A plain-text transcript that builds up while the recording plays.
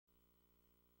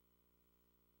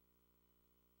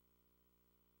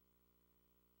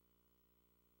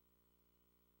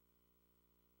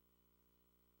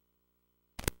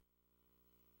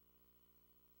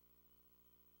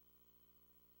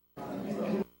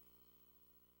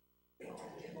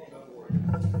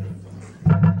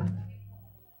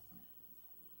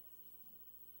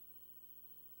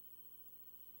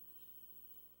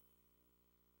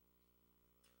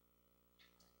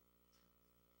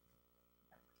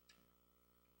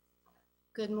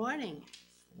Good morning.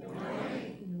 Good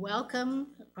morning. Welcome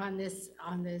on this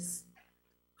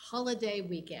holiday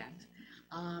weekend.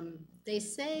 They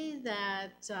say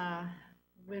that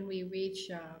when we reach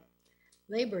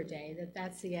Labor Day,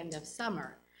 that's the end of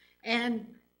summer, and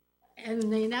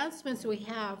the announcements we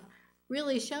have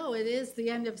really show it is the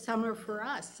end of summer for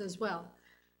us as well.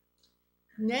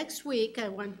 Next week, I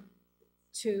want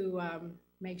to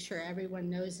make sure everyone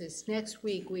knows this. Next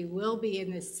week, we will be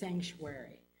in this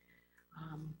sanctuary.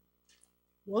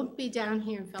 Won't be down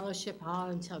here in Fellowship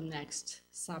Hall until next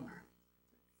summer.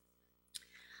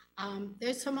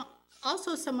 There's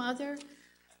also some other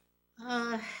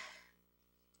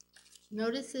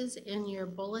notices in your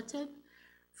bulletin.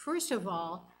 First of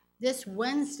all, this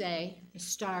Wednesday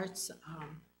starts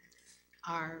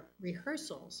our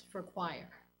rehearsals for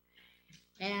choir.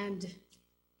 And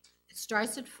it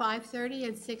starts at 5:30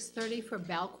 and 6:30 for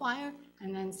bell choir,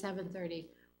 and then 7:30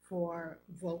 for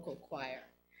vocal choir.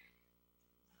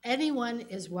 Anyone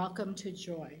is welcome to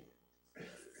join.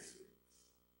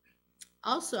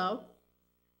 Also,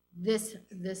 this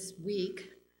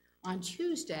week on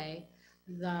Tuesday,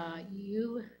 the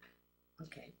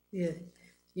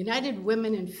United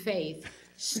Women in Faith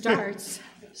starts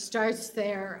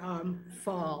their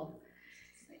fall.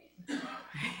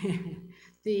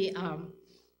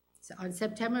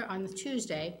 On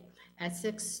Tuesday at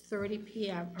 6:30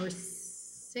 p.m. or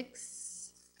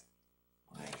 6.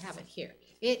 I have it here.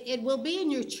 It will be in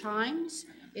your chimes.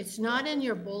 It's not in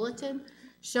your bulletin,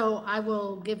 so I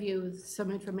will give you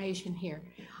some information here.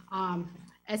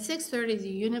 At 6:30, the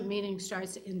unit meeting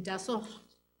starts in Dessel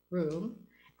Room,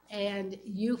 and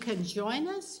you can join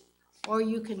us or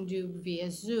you can do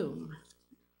via Zoom.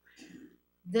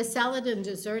 The salad and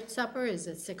dessert supper is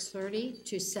at 6:30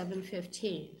 to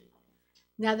 7:15.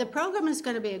 Now, the program is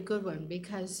going to be a good one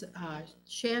because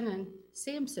Shannon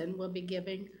Sampson will be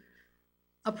giving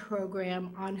a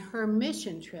program on her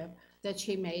mission trip that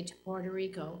she made to Puerto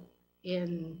Rico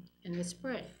in the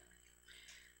spring.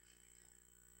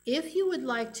 If you would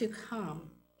like to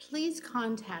come, please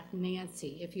contact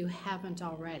Nancy if you haven't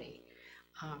already.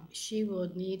 She will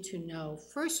need to know,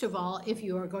 first of all, if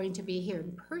you are going to be here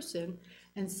in person,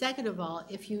 and second of all,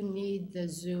 if you need the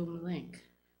Zoom link.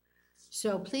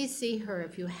 So please see her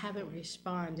if you haven't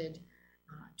responded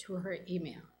to her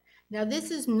email. Now,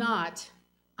 this is not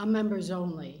a members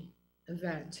only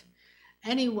event.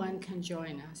 Anyone can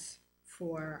join us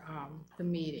for the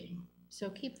meeting. So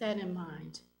keep that in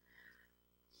mind.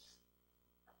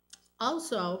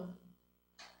 Also,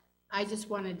 I just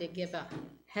wanted to give a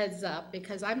heads up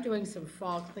because I'm doing some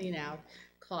fall clean out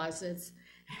closets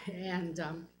and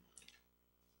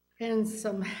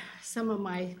some of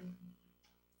my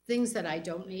things that I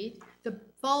don't need. The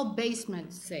fall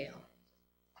basement sale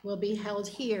will be held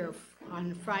here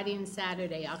on Friday and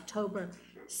Saturday, October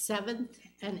 7th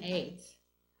and 8th.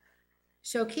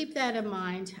 So keep that in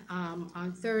mind. On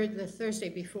the Thursday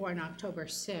before, on October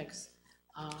 6th,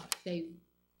 they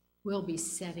will be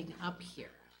setting up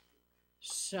here.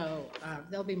 So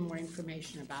there'll be more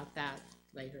information about that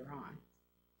later on.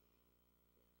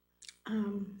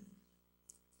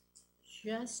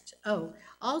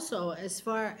 Also, as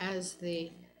far as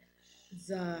the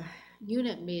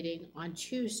unit meeting on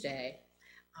Tuesday,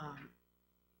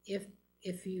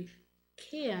 if you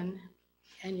can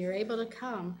and you're able to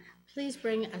come, please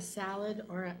bring a salad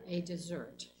or a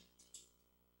dessert.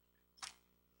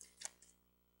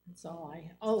 That's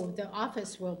all the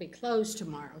office will be closed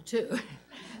tomorrow too.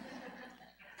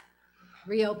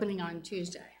 Reopening on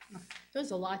Tuesday. There's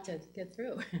a lot to get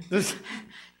through.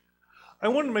 I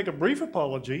want to make a brief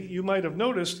apology. You might have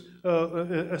noticed,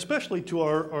 especially to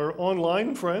our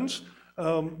online friends,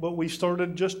 but we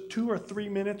started just 2 or 3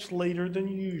 minutes later than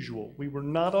usual. We were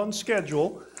not on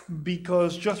schedule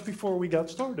because just before we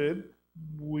got started,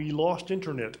 we lost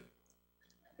internet.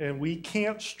 And we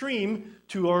can't stream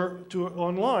to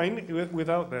online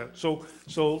without that. So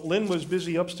Lynn was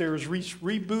busy upstairs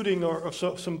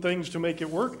rebooting some things to make it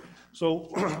work. So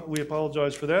we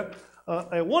apologize for that.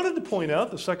 I wanted to point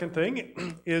out the second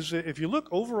thing is if you look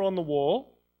over on the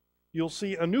wall, you'll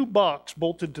see a new box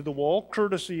bolted to the wall,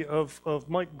 courtesy of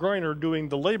Mike Greiner doing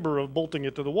the labor of bolting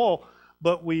it to the wall.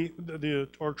 But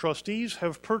our trustees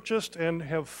have purchased and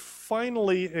have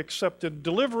finally accepted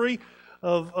delivery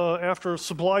of, after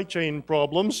supply chain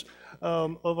problems,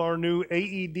 of our new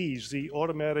AEDs, the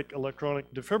automatic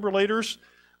electronic defibrillators.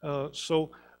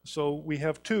 So we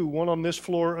have 2, one on this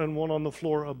floor and one on the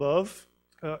floor above.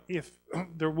 If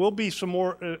there will be some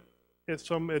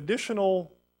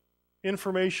additional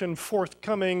information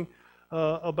forthcoming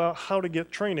about how to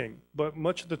get training, but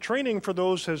much of the training for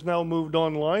those has now moved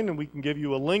online, and we can give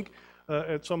you a link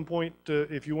at some point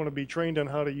if you want to be trained on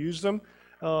how to use them.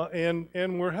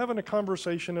 And we're having a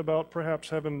conversation about perhaps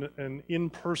having an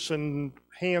in-person,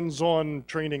 hands-on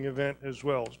training event as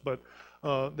well. But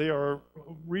they are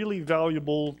really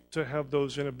valuable to have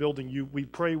those in a building. We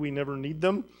pray we never need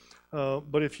them,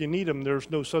 but if you need them, there's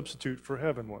no substitute for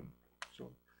having one.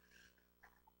 So.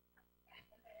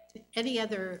 Any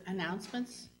other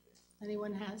announcements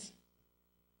anyone has?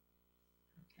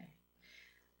 Okay.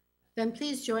 Then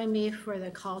please join me for the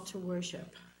call to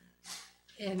worship.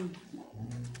 And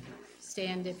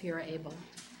stand if you're able.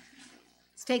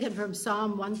 It's taken from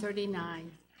Psalm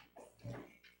 139.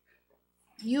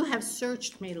 You have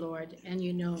searched me, Lord, and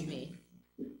you know me.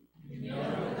 You know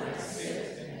that I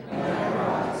sit and that I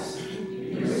rise.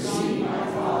 You see my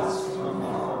thoughts from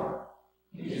afar.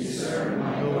 You discern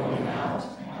my going out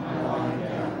and my lying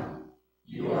down.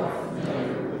 You are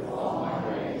familiar with all my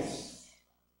ways.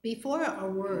 Before a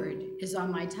word is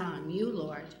on my tongue, you,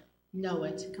 Lord, know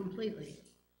it completely.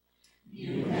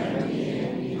 You hem me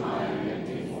in behind and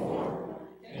before,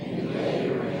 and you lay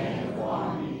your hand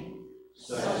upon me.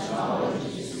 Such knowledge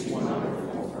is too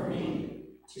wonderful for me,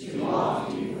 too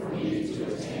lofty for me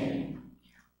to attain.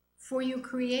 For you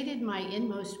created my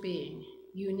inmost being.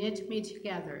 You knit me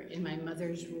together in my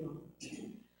mother's womb.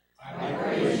 I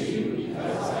praise you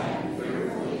because I am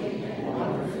fearfully and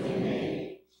wonderfully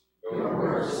made. Your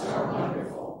works are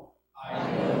wonderful.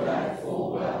 I know that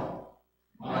full well.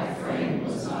 My frame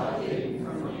was not hidden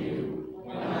from you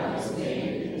when I was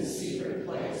made in the secret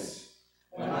place,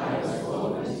 when I was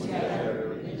woven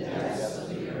together in the depths of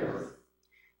the earth.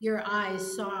 Your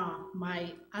eyes saw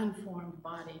my unformed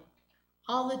body.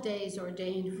 All the days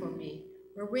ordained for me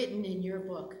were written in your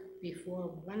book before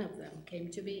one of them came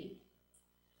to be.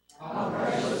 How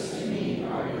precious to me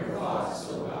are your thoughts,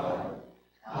 O God.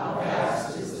 How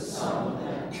vast is the sum of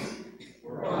them.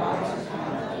 Were I to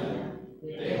count them,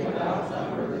 they would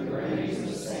outnumber the grains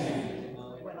of sand.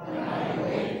 When I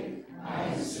awake, I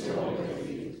am still with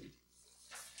you.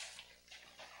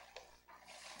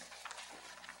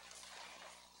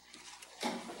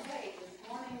 Okay, this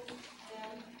morning,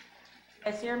 Tim.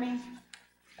 You guys hear me?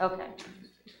 Okay.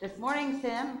 This morning,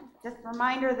 Tim, just a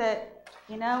reminder that,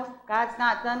 God's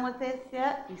not done with this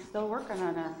yet. He's still working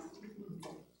on us.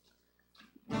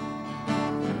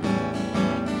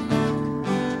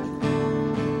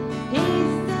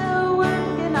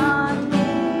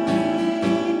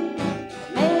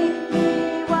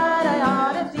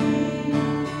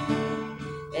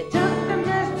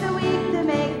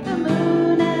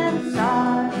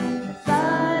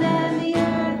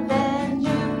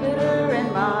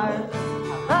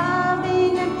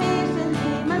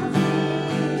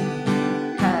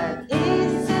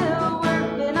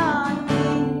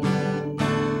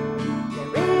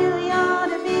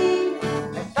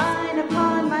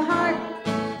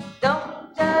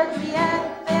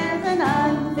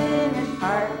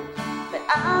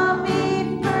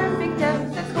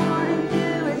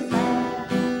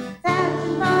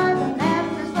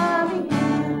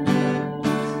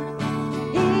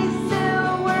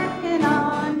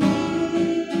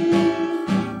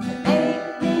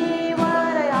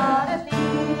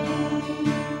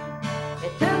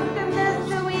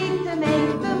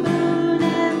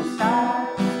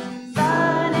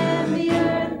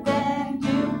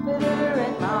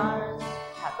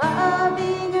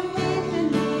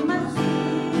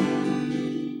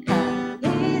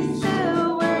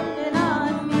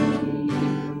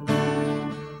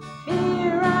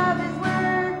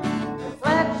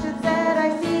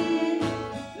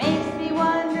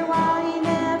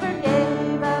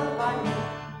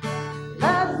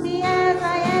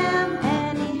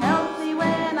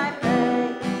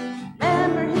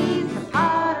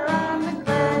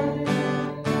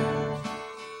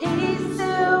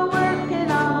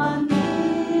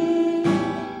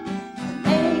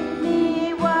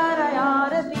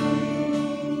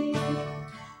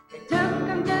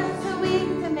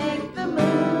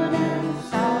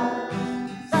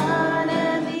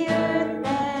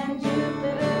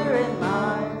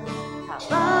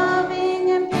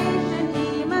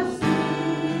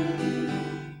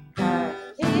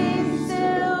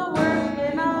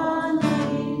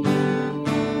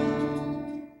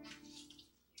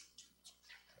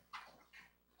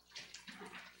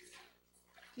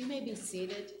 You may be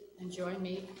seated and join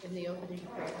me in the opening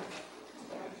prayer.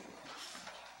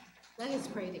 Let us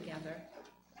pray together.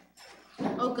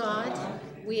 O God,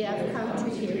 we have come to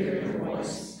hear your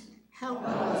voice. Help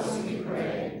us, we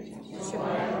pray, to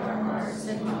quiet our hearts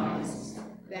and minds,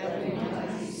 that we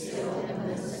might be still and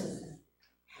listen.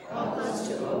 Help us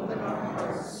to open our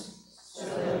hearts so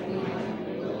that we might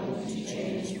be willing to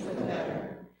change for the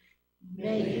better.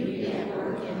 May you be at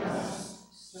work in us,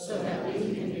 so that we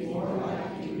can be more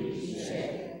like you each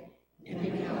day, and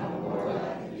become more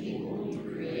like the people you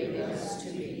created us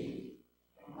to be.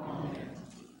 Amen.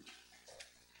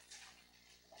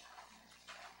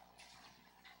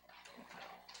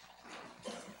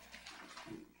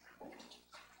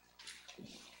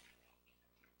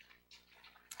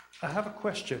 I have a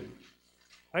question.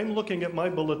 I'm looking at my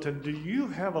bulletin. Do you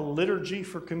have a liturgy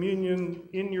for communion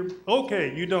in your...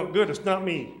 Okay, you don't. Good, it's not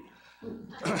me.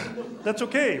 That's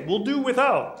okay. We'll do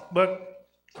without, but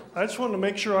I just wanted to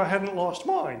make sure I hadn't lost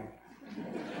mine.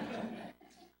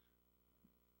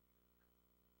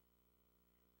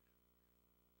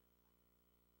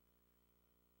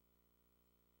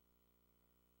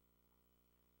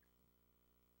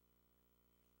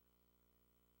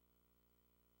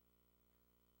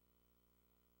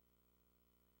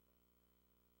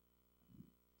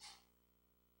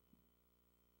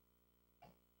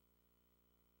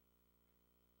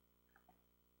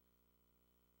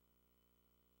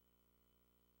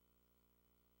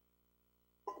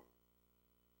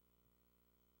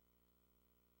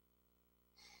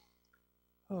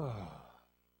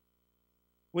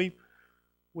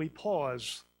 We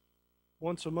pause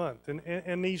once a month,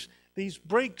 and these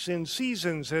breaks in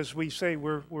seasons, as we say,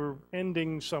 we're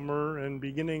ending summer and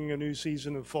beginning a new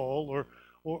season of fall,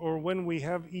 or when we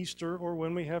have Easter or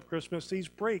when we have Christmas, these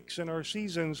breaks in our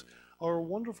seasons are a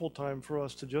wonderful time for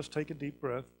us to just take a deep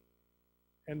breath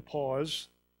and pause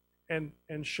and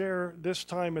share this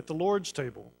time at the Lord's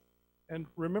table and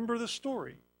remember the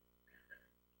story.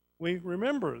 We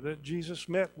remember that Jesus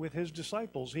met with his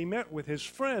disciples. He met with his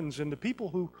friends and the people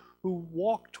who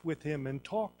walked with him and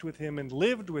talked with him and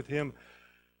lived with him,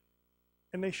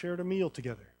 and they shared a meal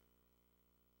together.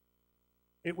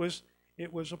 It was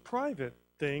a private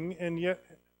thing, and yet,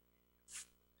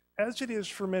 as it is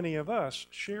for many of us,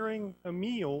 sharing a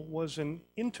meal was an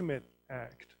intimate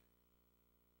act.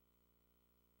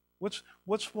 What's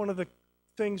one of the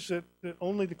things that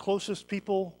only the closest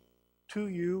people to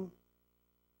you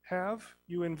have?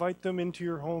 You invite them into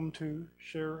your home to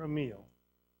share a meal,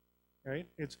 right?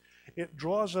 It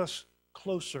draws us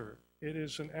closer. It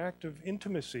is an act of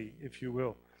intimacy, if you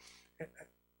will.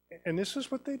 And this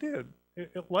is what they did.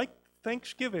 Like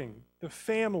Thanksgiving, the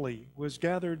family was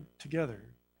gathered together.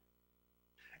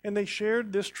 And they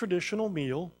shared this traditional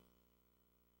meal,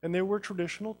 and there were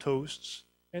traditional toasts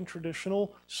and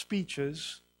traditional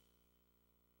speeches.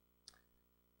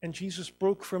 And Jesus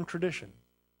broke from tradition.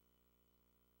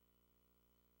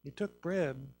 He took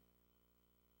bread,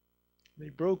 they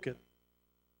broke it.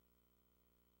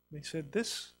 They said,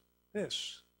 this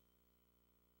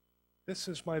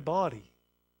is my body,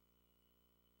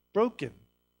 broken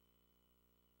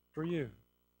for you.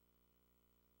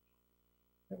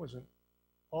 That was an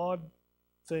odd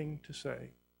thing to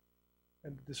say.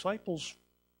 And the disciples,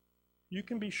 you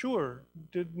can be sure,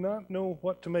 did not know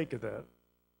what to make of that.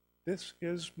 This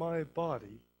is my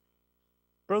body,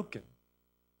 broken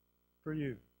for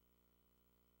you.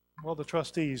 While the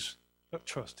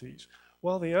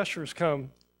while the ushers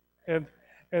come and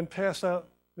pass out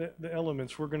the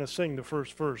elements, we're going to sing the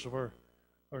first verse of our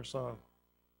song.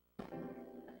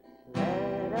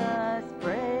 Let us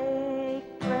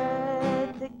break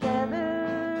bread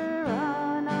together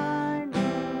on our knees.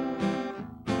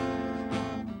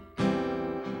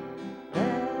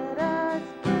 Let us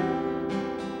break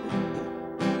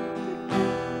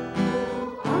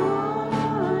on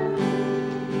our knees.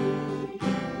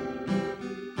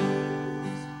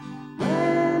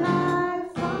 When I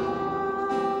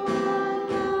fall on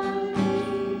my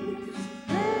knees,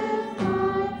 lift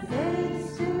my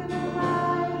face to the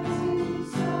rising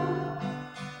sun.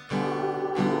 Oh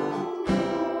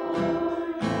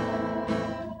Lord,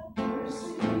 have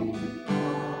mercy on me.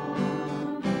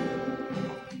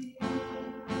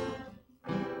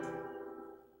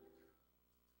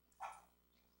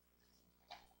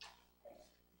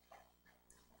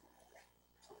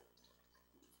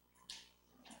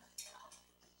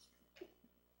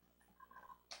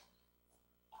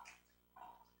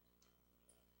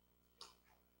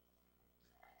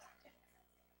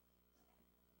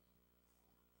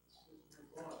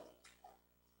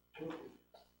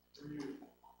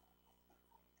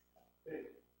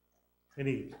 And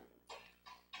eat.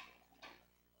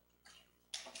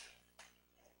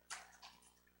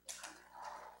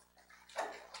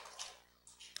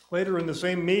 Later in the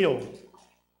same meal,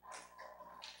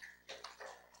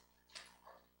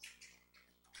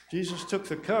 Jesus took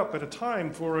the cup at a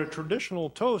time for a traditional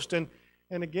toast and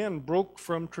again broke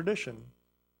from tradition.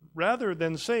 Rather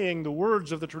than saying the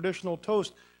words of the traditional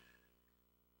toast,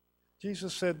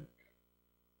 Jesus said,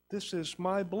 "This is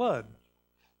my blood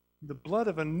the blood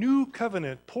of a new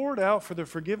covenant poured out for the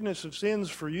forgiveness of sins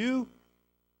for you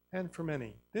and for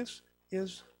many. This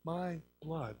is my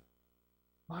blood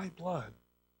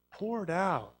poured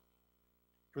out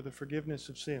for the forgiveness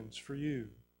of sins for you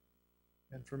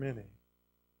and for many.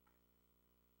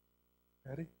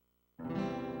 Ready?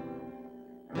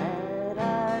 Let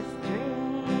us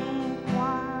drink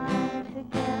wine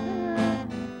together.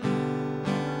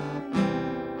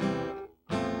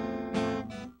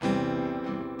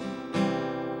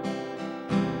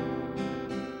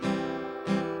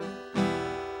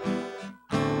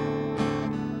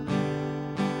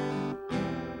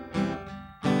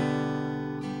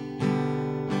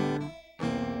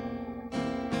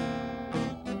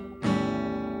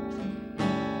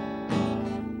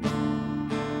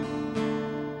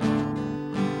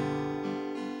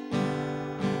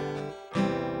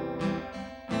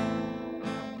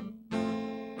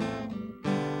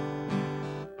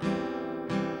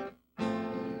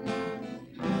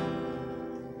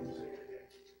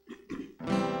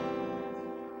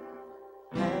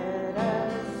 Let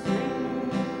us drink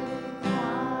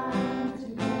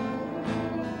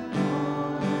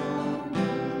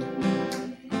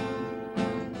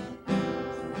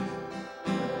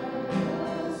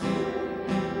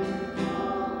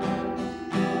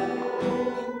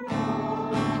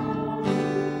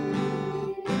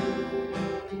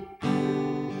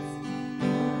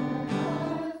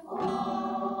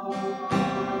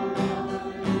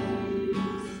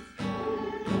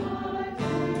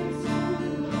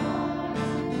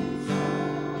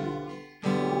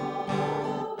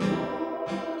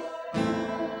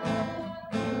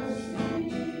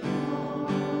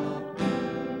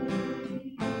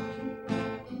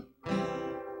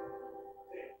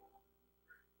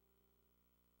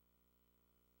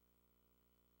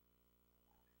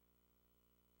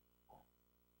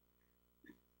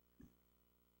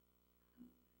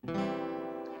wine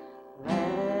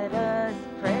Let us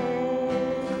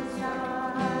praise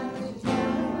God together.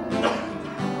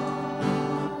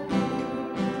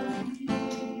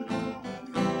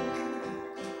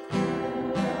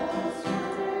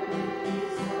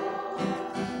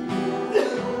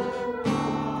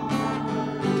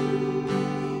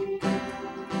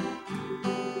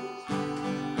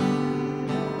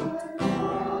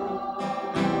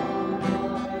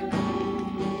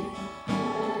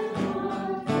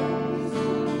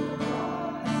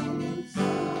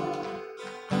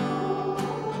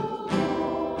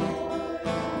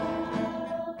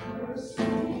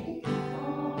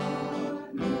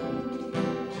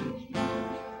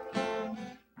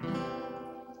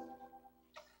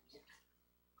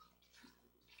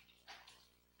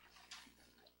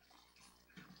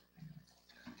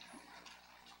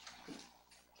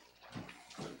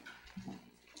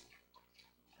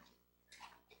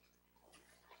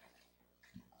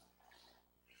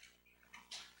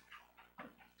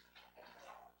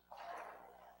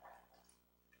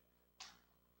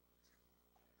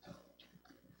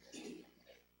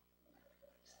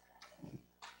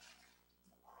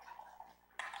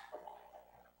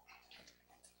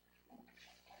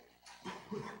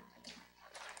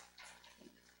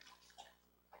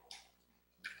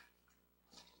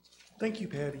 Thank you,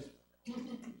 Patty.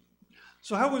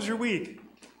 So how was your week?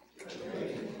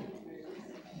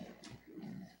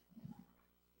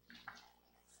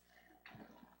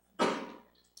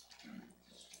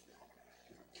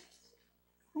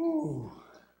 Ooh,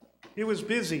 it was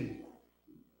busy.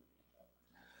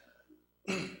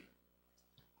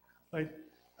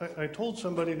 I told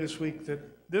somebody this week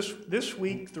that this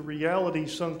week the reality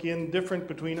sunk in different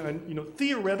between,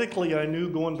 theoretically I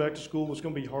knew going back to school was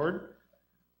going to be hard.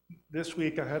 This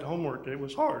week I had homework. It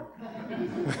was hard.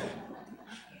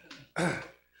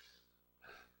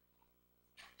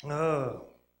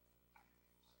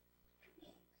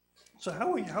 So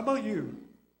how about you?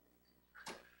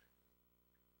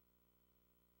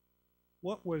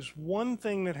 What was one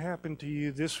thing that happened to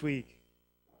you this week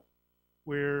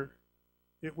where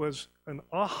it was an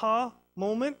aha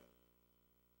moment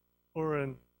or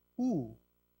an, ooh,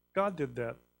 God did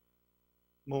that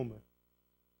moment?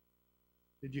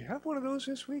 Did you have one of those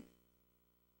this week?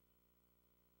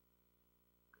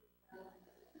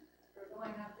 We're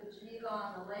going up to Geneva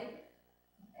on the lake,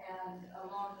 and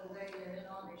along the way you're in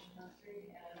Amish country,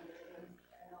 and there's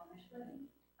an Amish wedding.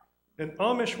 An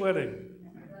Amish wedding.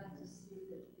 And we're going to see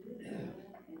the beautiful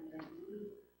women in their blue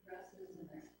dresses and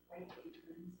their white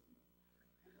aprons.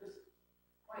 It was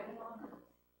quite an honor.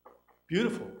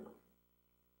 Beautiful.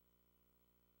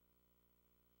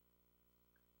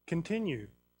 Continue,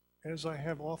 as I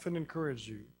have often encouraged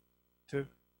you, to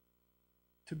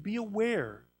be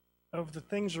aware of the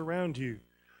things around you.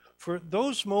 for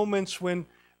those moments when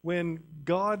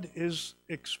God is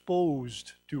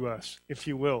exposed to us, if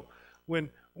you will,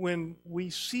 when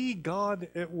we see God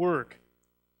at work,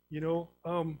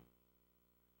 when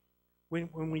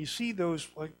we see those,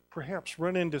 like perhaps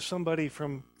run into somebody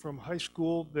from high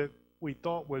school that we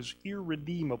thought was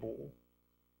irredeemable.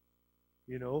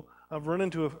 I've run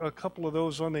into a couple of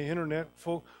those on the internet,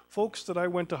 folks that I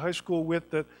went to high school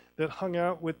with that hung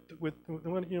out with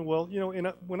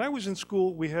when I was in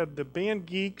school, we had the band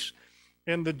geeks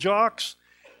and the jocks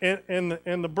and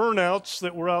the burnouts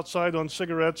that were outside on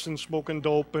cigarettes and smoking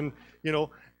dope, and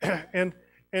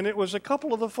and it was a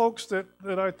couple of the folks that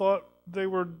I thought they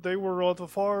were at the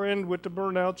far end with the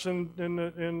burnouts,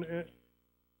 and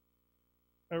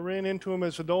I ran into them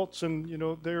as adults, and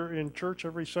they're in church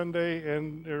every Sunday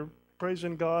and they're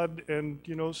praising God, and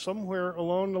somewhere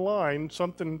along the line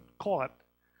something caught.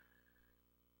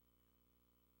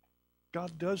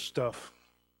 God does stuff,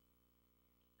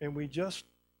 and we just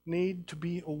need to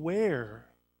be aware,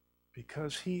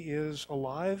 because He is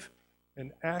alive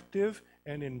and active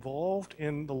and involved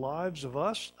in the lives of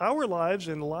us, our lives,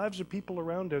 and the lives of people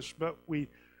around us, but we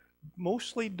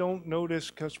mostly don't notice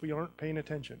because we aren't paying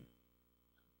attention.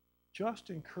 Just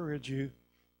encourage you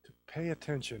to pay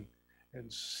attention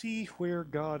and see where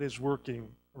God is working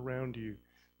around you.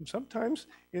 And sometimes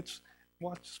it's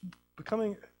what's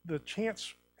becoming the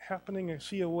chance happening to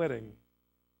see a wedding,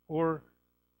 or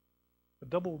a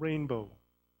double rainbow,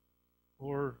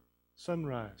 or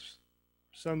sunrise,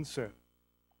 sunset.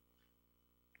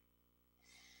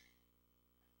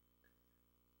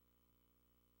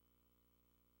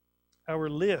 Our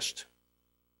list,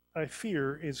 I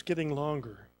fear, is getting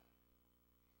longer.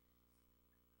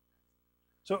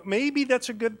 So maybe that's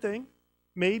a good thing.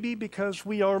 Maybe because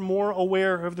we are more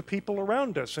aware of the people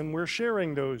around us and we're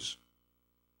sharing those.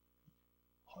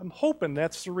 I'm hoping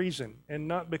that's the reason, and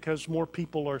not because more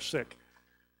people are sick.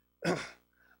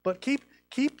 But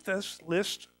keep this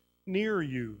list near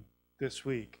you this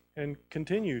week and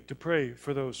continue to pray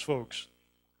for those folks.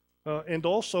 And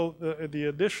also, the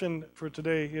addition for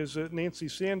today is that Nancy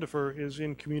Sandifer is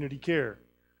in community care.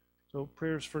 So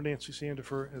prayers for Nancy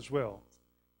Sandifer as well.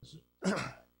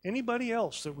 Anybody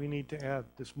else that we need to add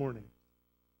this morning?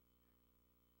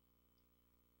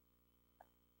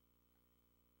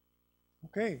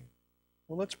 Okay,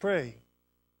 well, let's pray.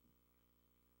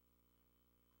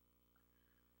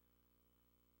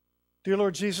 Dear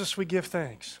Lord Jesus, we give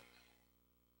thanks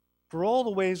for all the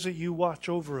ways that you watch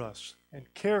over us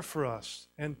and care for us,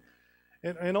 and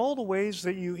all the ways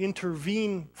that you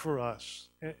intervene for us,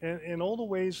 and all the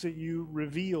ways that you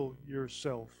reveal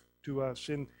yourself to us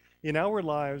in our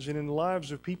lives and in the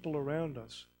lives of people around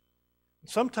us.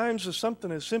 Sometimes it's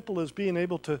something as simple as being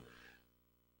able to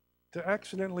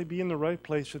accidentally be in the right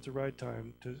place at the right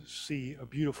time to see a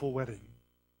beautiful wedding,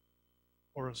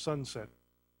 or a sunset,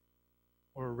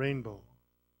 or a rainbow,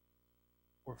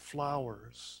 or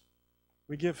flowers.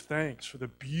 We give thanks for the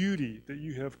beauty that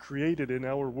you have created in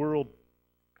our world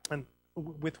and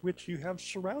with which you have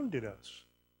surrounded us.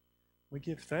 We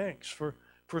give thanks for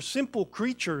simple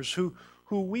creatures who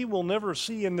we will never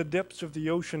see in the depths of the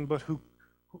ocean, but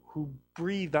who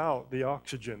breathe out the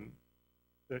oxygen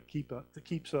that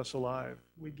keeps us alive.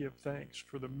 We give thanks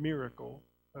for the miracle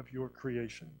of your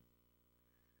creation.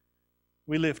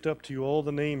 We lift up to you all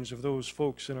the names of those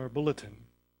folks in our bulletin.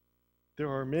 There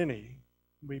are many.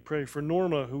 We pray for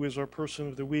Norma, who is our person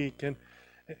of the week,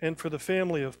 and for the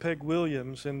family of Peg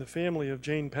Williams, and the family of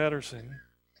Jane Patterson,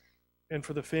 and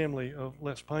for the family of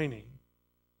Les Piney.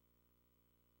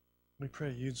 We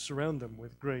pray you'd surround them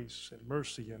with grace and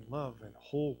mercy and love and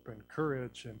hope and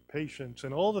courage and patience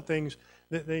and all the things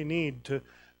that they need to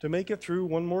make it through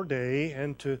one more day,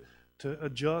 and to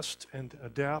adjust and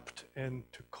adapt and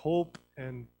to cope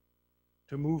and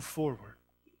to move forward.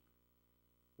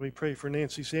 We pray for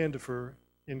Nancy Sandifer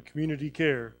in community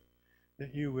care,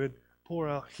 that you would pour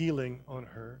out healing on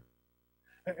her.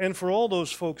 And for all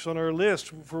those folks on our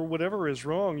list, for whatever is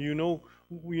wrong,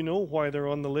 we know why they're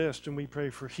on the list, and we pray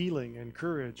for healing and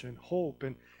courage and hope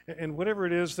and whatever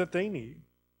it is that they need.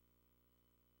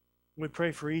 We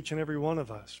pray for each and every one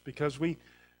of us, because we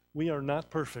are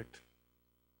not perfect.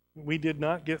 We did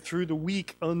not get through the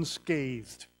week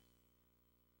unscathed.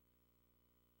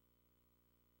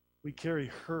 We carry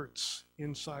hurts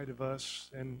inside of us,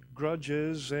 and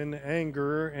grudges and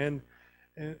anger, and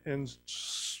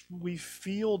we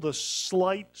feel the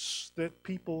slights that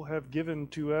people have given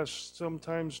to us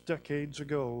sometimes decades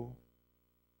ago.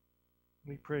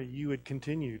 We pray you would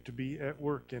continue to be at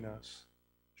work in us,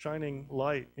 shining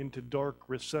light into dark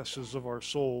recesses of our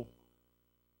soul,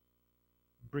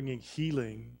 bringing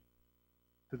healing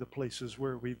to the places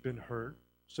where we've been hurt,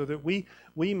 so that we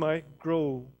might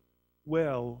grow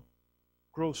well,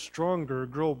 grow stronger,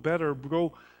 grow better,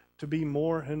 grow to be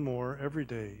more and more every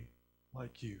day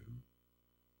like you.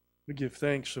 We give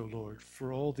thanks, O Lord,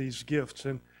 for all these gifts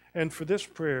and for this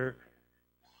prayer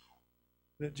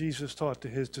that Jesus taught to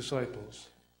his disciples.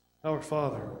 Our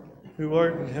Father, who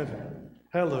art in heaven,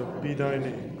 hallowed be thy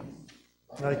name.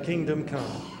 Thy kingdom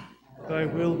come, thy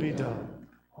will be done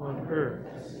on earth.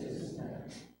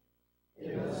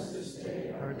 Give us this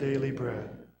day our daily bread,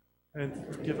 and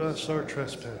forgive us our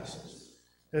trespasses,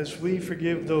 as we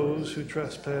forgive those who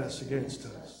trespass against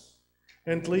us.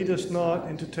 And lead us not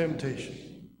into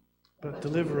temptation, but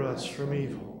deliver us from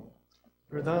evil.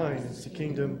 For thine is the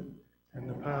kingdom, and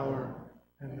the power,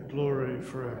 and the glory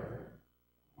forever.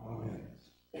 Amen.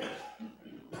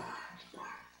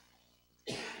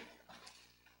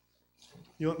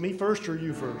 You want me first or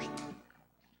you first?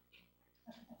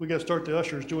 We got to start the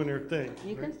ushers doing their thing.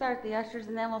 You can start the ushers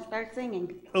and then we'll start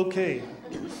singing. Okay.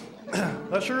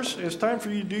 Ushers, it's time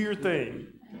for you to do your thing.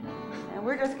 And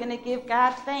we're just going to give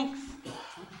God thanks.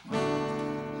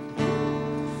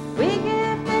 We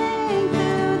give thanks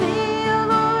to thee, O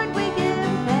Lord, we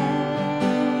give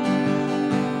thanks.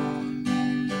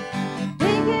 We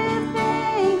give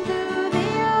thanks to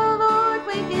thee, O Lord,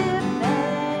 we give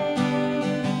thanks.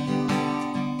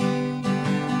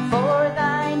 For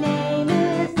thy name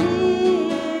is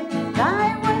near,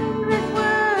 thy wondrous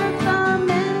works some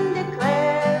men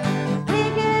declare. We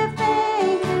give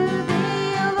thanks to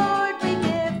thee, O Lord, we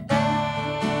give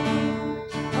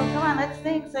thanks. Oh, come on, let's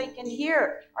sing so you can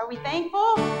hear. Are we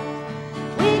thankful?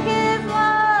 We give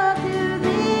love to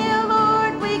thee, O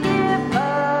Lord, we give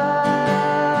love.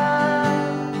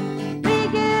 We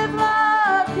give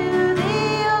love to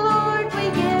thee, O Lord, we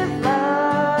give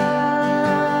love.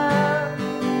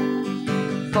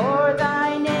 For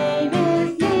thy name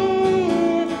is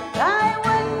near, thy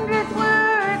wondrous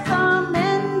works all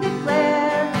men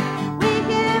declare. We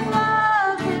give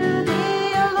love to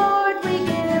thee, O Lord, we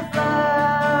give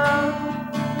love.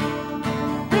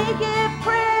 We give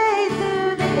praise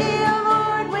to thee, O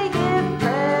Lord, we give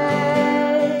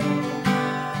praise.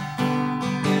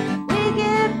 We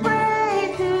give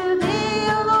praise to thee,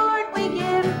 O Lord, we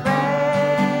give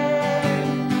praise.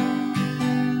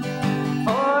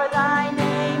 For thy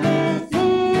name is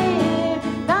near,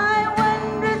 thy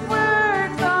wondrous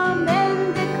works all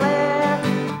men declare.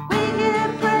 We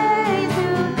give praise to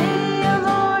thee, O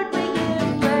Lord, we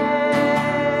give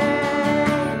praise.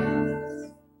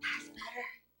 That's better.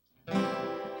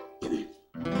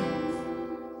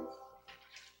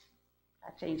 I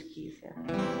changed keys here.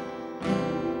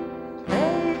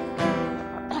 Praise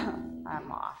God.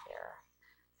 I'm off here.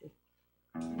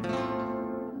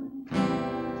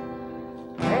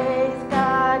 Praise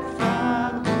God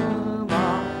from whom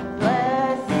all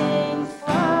blessings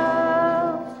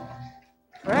flow.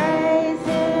 Praise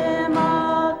him,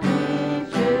 all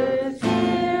creatures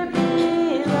here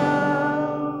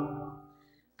below.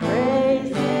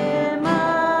 Praise him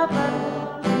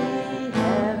above the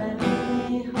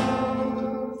heavenly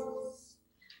hosts.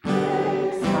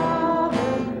 Praise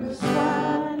Father,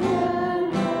 Son,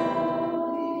 and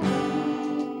Holy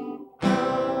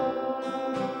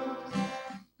Ghost.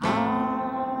 Amen.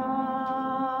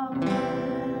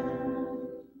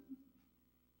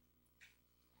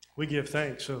 We give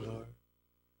thanks, O Lord,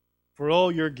 for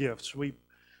all your gifts. We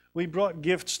brought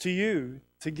gifts to you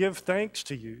to give thanks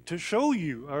to you, to show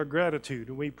you our gratitude.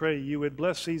 And we pray you would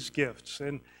bless these gifts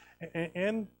and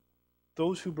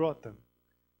those who brought them,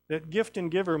 that gift and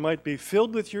giver might be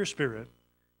filled with your Spirit,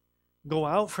 go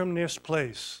out from this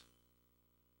place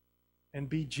and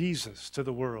be Jesus to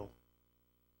the world.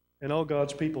 And all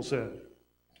God's people said,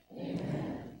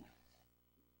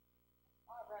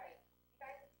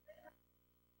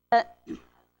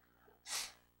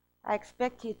 I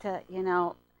expect you to,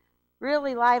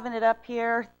 really liven it up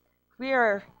here.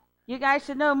 You guys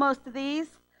should know most of these.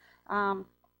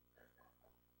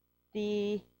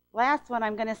 The last one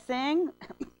I'm going to sing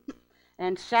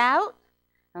and shout.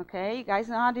 Okay, you guys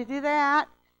know how to do that.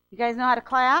 You guys know how to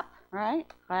clap, right?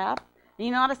 Clap. And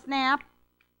you know how to snap,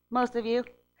 most of you.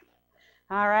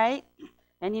 All right.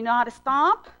 And you know how to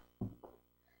stomp.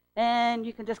 And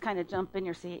you can just kind of jump in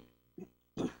your seat.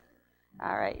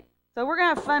 All right. So we're going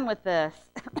to have fun with this.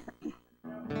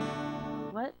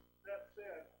 What? That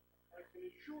said, I can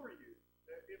assure you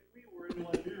that if we were in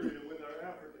Liberia with our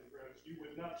African friends, you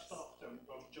would not stop them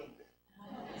from jumping.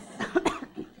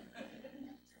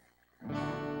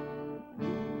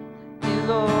 Dear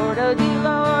Lord, oh do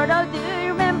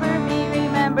you remember me?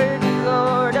 Remember, dear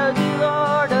Lord, oh do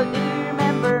you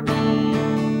remember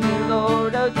me? Dear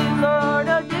Lord, oh do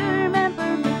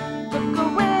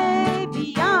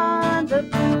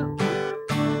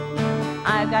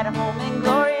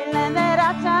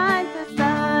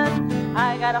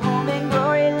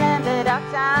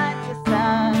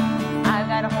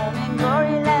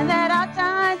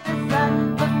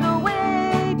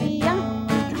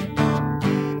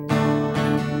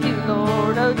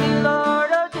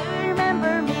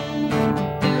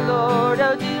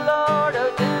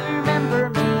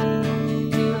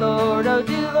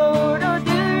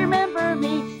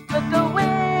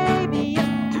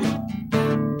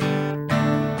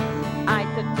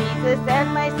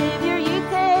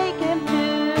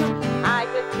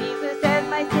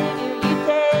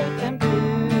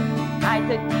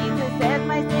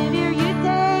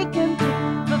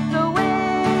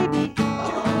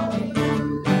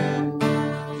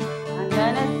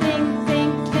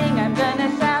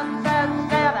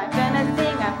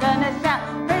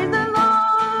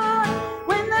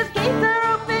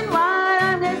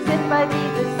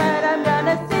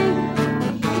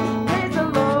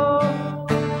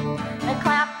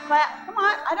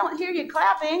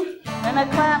clapping. Gonna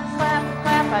clap, slap,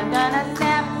 clap. I'm gonna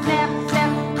snap, snap, snap.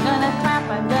 Gonna clap,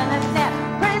 I'm gonna snap.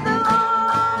 Praise the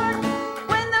Lord.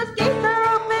 When those gates are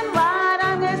open wide,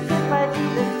 I'm gonna sit by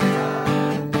Jesus.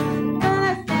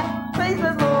 Gonna snap, praise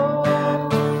the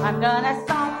Lord. I'm gonna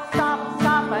stomp, stomp,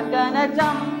 stomp. I'm gonna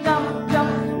jump, jump,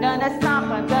 jump. Gonna stomp,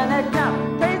 I'm gonna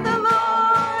jump. Praise the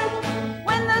Lord.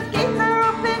 When those gates are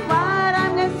open wide,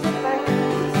 I'm gonna sit by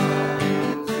Jesus.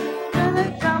 Gonna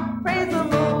jump, praise the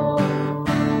Lord.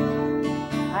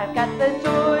 I've got the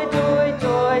joy, joy,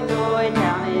 joy, joy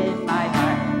down in my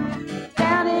heart.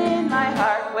 Down in my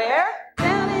heart, where?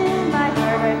 Down in my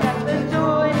heart. I've got the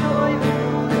joy, joy,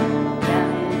 joy down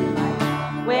in my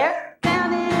heart. Where?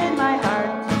 Down in my heart.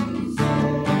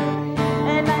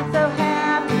 And I'm so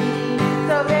happy,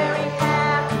 so very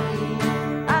happy.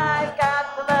 I've got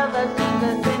the love of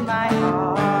Jesus in my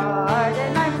heart.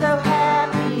 And I'm so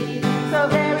happy, so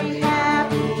very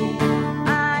happy.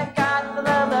 I've got the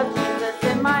love of Jesus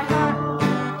in my heart.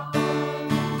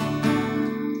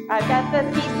 I've got the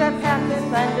peace that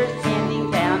passes understanding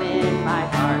down in my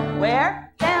heart.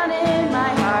 Where? Down in my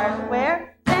heart.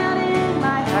 Where? Down in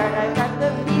my heart. I've got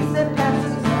the peace that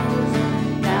passes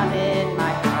understanding down in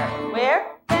my heart.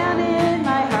 Where? Down in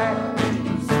my heart.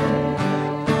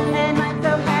 And I'm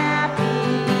so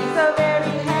happy, so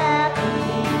very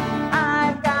happy.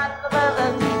 I've got the love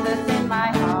of Jesus in my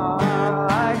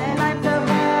heart. And I'm so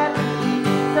happy,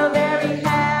 so very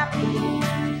happy.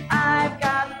 I've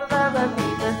got the love of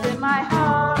Jesus in my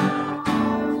heart.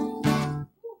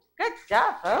 Good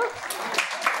job, folks.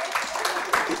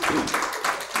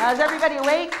 Now, is everybody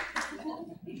awake?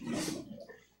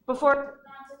 Before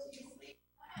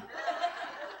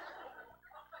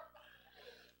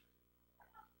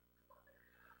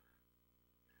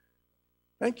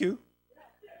Thank you.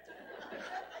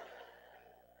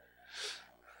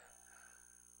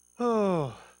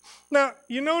 Oh, now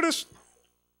you notice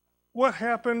what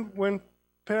happened when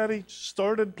Patty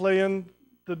started playing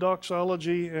the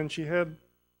doxology and she had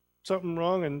something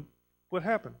wrong, and what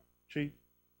happened? She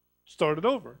started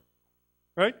over,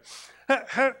 right?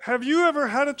 Have you ever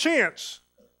had a chance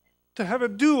to have a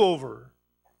do-over?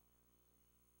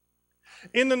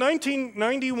 In the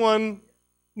 1991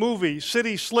 movie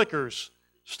City Slickers,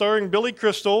 starring Billy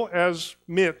Crystal as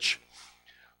Mitch,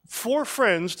 4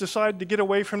 friends decide to get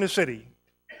away from the city,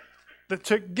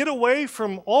 to get away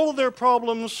from all of their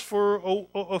problems for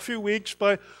a few weeks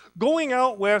by going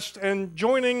out west and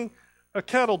joining a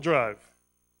cattle drive.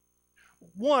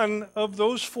 One of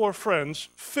those 4 friends,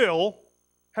 Phil,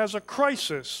 has a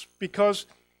crisis because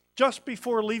just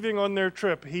before leaving on their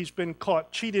trip, he's been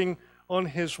caught cheating on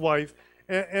his wife,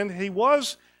 and he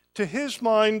was, to his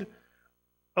mind,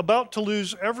 about to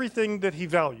lose everything that he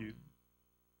valued.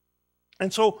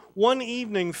 And so one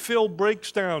evening, Phil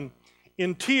breaks down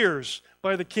in tears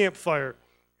by the campfire,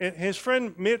 and his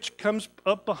friend Mitch comes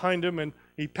up behind him and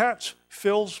he pats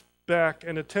Phil's back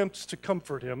and attempts to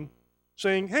comfort him,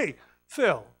 saying, "Hey,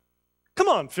 Phil, come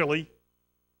on, Philly.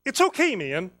 It's okay,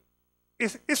 man.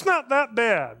 It's not that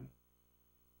bad."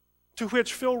 To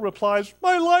which Phil replies,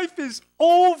 "My life is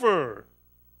over.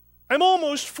 I'm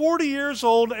almost 40 years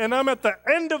old and I'm at the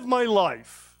end of my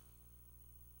life."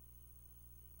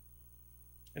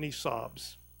 And he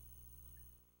sobs.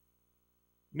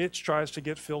 Mitch tries to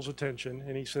get Phil's attention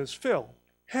and he says, "Phil,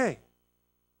 hey."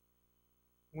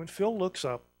 When Phil looks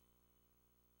up,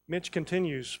 Mitch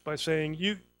continues by saying,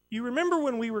 You remember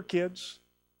when we were kids?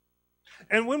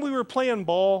 And when we were playing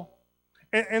ball,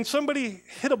 and somebody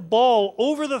hit a ball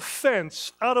over the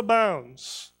fence out of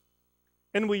bounds,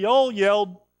 and we all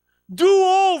yelled,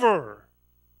 "Do-over!"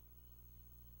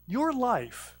 Your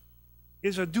life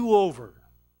is a do-over.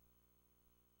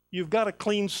 You've got a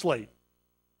clean slate.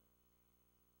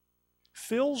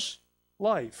 Phil's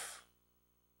life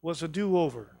was a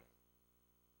do-over.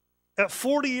 At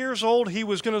 40 years old, he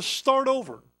was going to start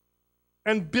over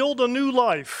and build a new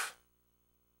life.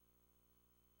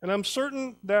 And I'm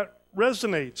certain that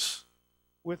resonates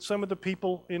with some of the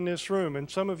people in this room and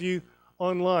some of you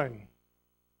online.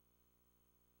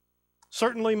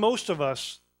 Certainly most of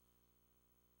us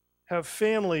have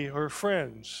family or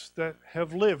friends that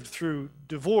have lived through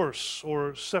divorce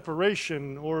or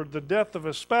separation or the death of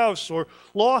a spouse or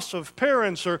loss of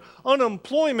parents or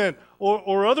unemployment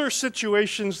or other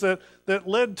situations that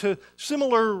led to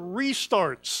similar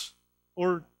restarts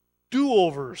or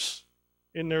do-overs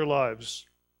in their lives.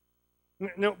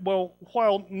 Now, well,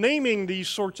 while naming these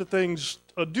sorts of things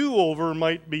a do-over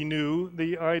might be new,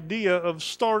 the idea of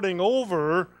starting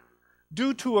over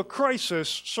due to a crisis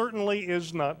certainly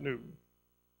is not new.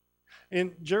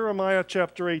 In Jeremiah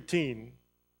chapter 18,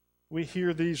 we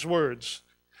hear these words,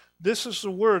 this is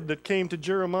the word that came to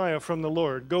Jeremiah from the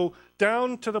Lord. Go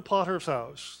down to the potter's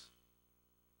house,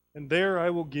 and there I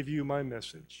will give you my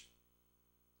message.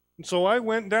 And so I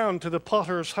went down to the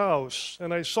potter's house,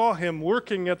 and I saw him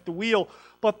working at the wheel,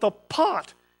 but the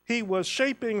pot he was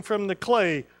shaping from the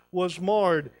clay was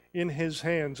marred in his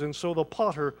hands. And so the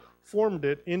potter formed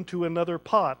it into another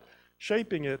pot,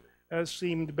 shaping it as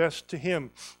seemed best to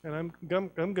him. And I'm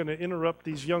going to interrupt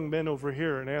these young men over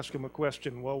here and ask them a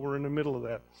question while we're in the middle of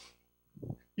that.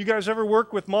 You guys ever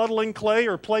work with modeling clay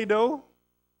or Play-Doh?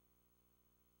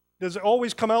 Does it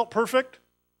always come out perfect?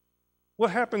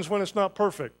 What happens when it's not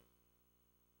perfect?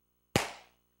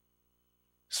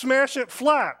 Smash it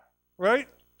flat, right?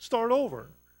 Start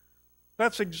over.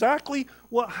 That's exactly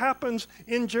what happens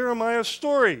in Jeremiah's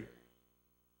story.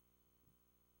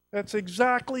 That's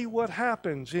exactly what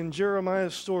happens in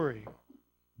Jeremiah's story.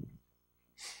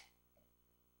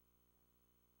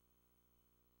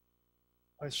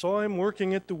 I saw him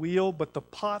working at the wheel, but the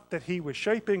pot that he was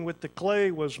shaping with the clay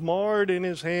was marred in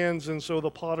his hands, and so the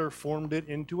potter formed it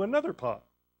into another pot,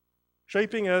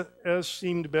 shaping it as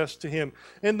seemed best to him.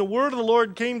 And the word of the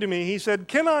Lord came to me. He said,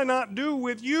 "Can I not do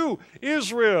with you,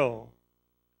 Israel,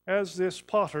 as this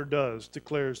potter does,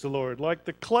 declares the Lord? Like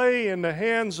the clay in the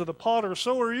hands of the potter,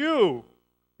 so are you,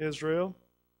 Israel.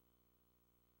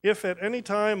 If at any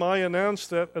time I announce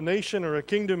that a nation or a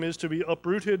kingdom is to be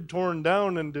uprooted, torn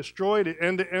down, and destroyed,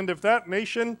 and if that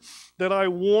nation that I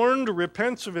warned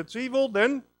repents of its evil,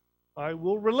 then I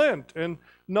will relent and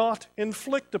not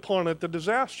inflict upon it the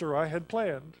disaster I had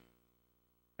planned.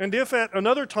 And if at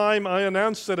another time I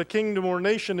announce that a kingdom or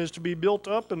nation is to be built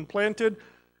up and planted,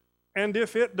 and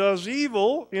if it does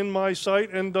evil in my sight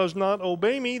and does not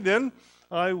obey me, then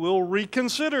I will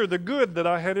reconsider the good that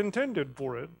I had intended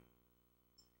for it.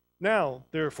 Now,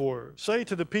 therefore, say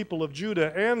to the people of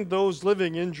Judah and those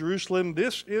living in Jerusalem,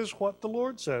 this is what the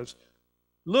Lord says.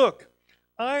 Look,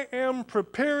 I am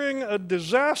preparing a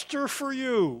disaster for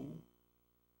you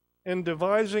and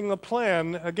devising a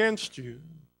plan against you.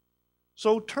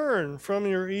 So turn from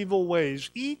your evil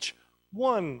ways, each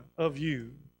one of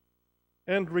you,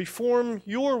 and reform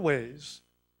your ways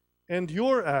and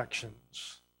your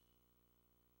actions."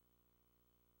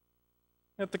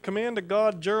 At the command of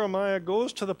God, Jeremiah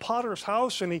goes to the potter's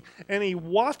house and he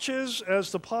watches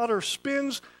as the potter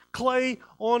spins clay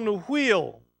on the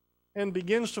wheel and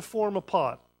begins to form a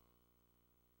pot.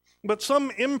 But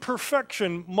some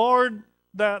imperfection marred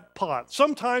that pot.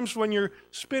 Sometimes when you're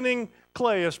spinning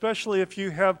clay, especially if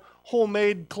you have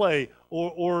homemade clay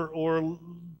or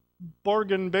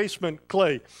bargain basement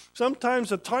clay,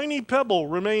 sometimes a tiny pebble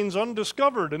remains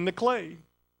undiscovered in the clay.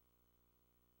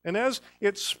 And as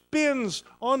it spins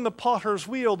on the potter's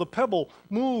wheel, the pebble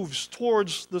moves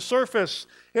towards the surface.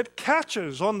 It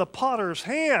catches on the potter's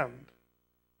hand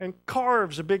and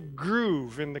carves a big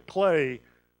groove in the clay,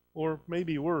 or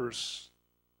maybe worse.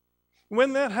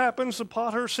 When that happens, the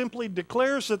potter simply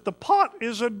declares that the pot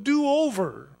is a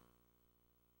do-over.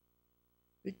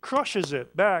 He crushes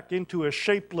it back into a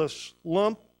shapeless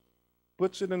lump,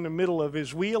 puts it in the middle of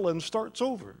his wheel, and starts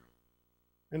over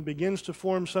and begins to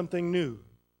form something new.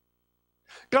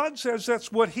 God says that's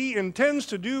what he intends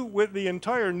to do with the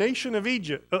entire nation of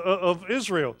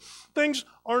Israel. Things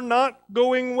are not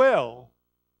going well.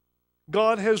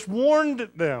 God has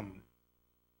warned them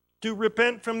to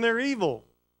repent from their evil,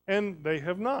 and they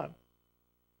have not.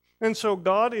 And so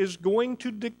God is going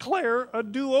to declare a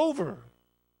do-over.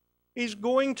 He's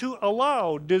going to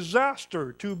allow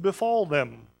disaster to befall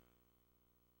them,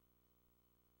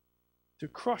 to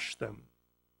crush them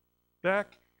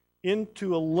back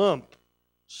into a lump.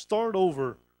 Start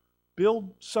over,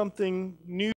 build something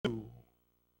new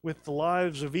with the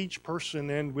lives of each person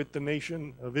and with the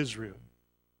nation of Israel.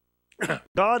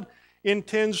 God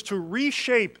intends to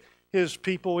reshape his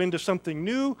people into something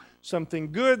new,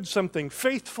 something good, something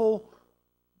faithful,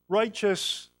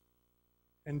 righteous,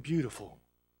 and beautiful.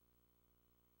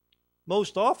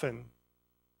 Most often,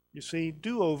 you see,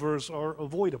 do-overs are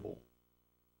avoidable.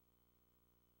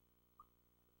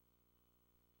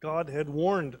 God had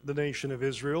warned the nation of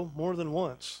Israel more than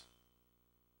once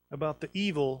about the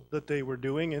evil that they were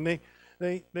doing, and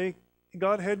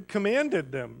God had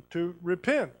commanded them to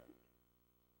repent.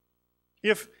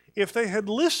 If they had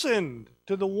listened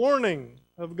to the warning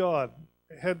of God,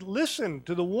 had listened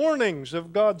to the warnings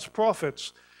of God's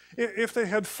prophets, if they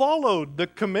had followed the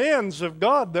commands of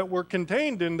God that were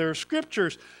contained in their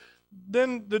scriptures,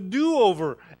 then the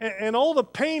do-over and all the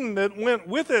pain that went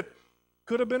with it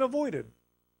could have been avoided.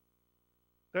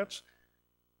 That's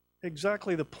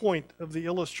exactly the point of the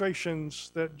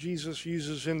illustrations that Jesus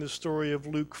uses in the story of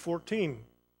Luke 14.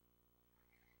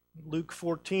 Luke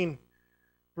 14,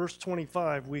 Verse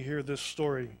 25, we hear this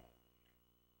story.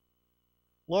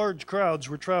 Large crowds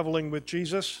were traveling with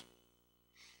Jesus.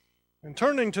 And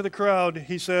turning to the crowd,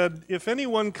 he said, "If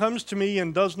anyone comes to me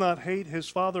and does not hate his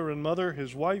father and mother,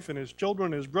 his wife and his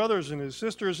children, his brothers and his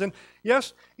sisters, and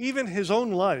yes, even his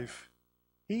own life,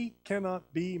 he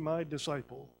cannot be my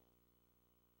disciple.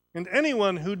 And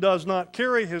anyone who does not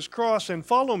carry his cross and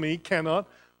follow me cannot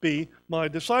be my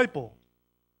disciple.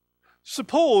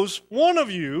 Suppose one of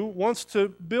you wants to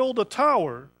build a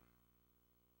tower.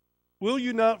 Will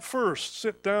you not first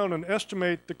sit down and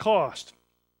estimate the cost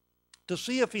to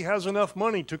see if he has enough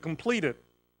money to complete it?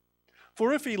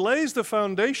 For if he lays the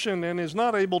foundation and is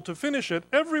not able to finish it,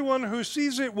 everyone who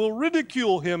sees it will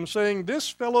ridicule him, saying, 'This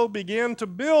fellow began to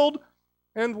build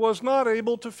and was not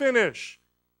able to finish.'"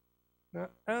 Now,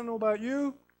 I don't know about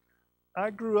you, I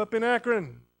grew up in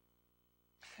Akron.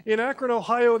 In Akron,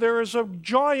 Ohio, there is a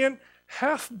giant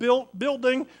half-built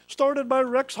building started by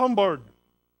Rex Humbard,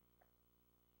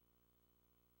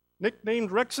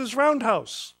 nicknamed Rex's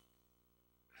Roundhouse.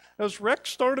 As Rex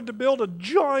started to build a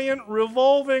giant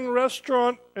revolving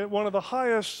restaurant at one of the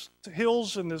highest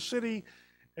hills in the city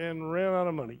and ran out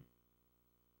of money.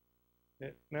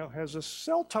 It now has a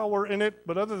cell tower in it,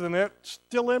 but other than that,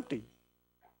 still empty,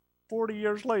 40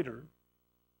 years later.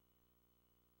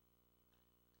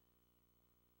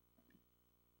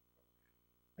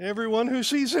 Everyone who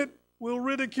sees it will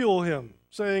ridicule him,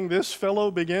 saying, "This fellow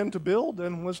began to build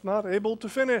and was not able to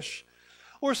finish."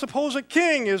 Or suppose a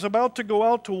king is about to go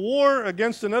out to war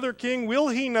against another king, will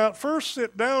he not first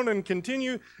sit down and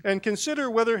consider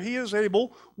whether he is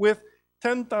able with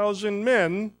 10,000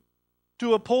 men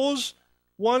to oppose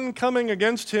one coming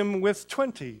against him with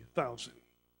 20,000?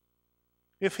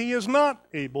 If he is not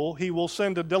able, he will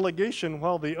send a delegation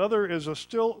while the other is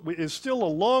still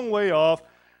a long way off,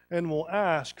 and will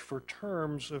ask for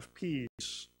terms of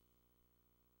peace.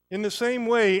 In the same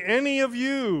way, any of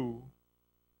you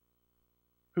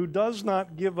who does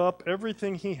not give up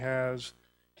everything he has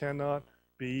cannot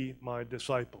be my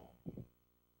disciple.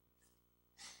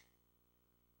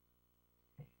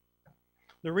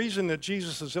 The reason that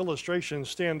Jesus' illustrations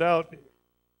stand out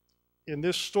in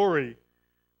this story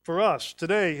for us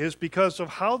today is because of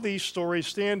how these stories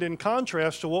stand in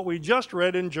contrast to what we just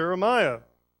read in Jeremiah.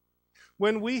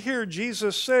 When we hear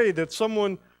Jesus say that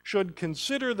someone should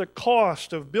consider the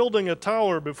cost of building a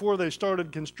tower before they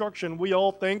started construction, we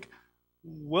all think,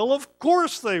 well, of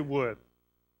course they would.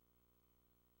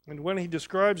 And when he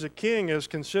describes a king as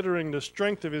considering the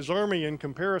strength of his army in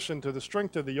comparison to the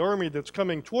strength of the army that's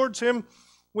coming towards him,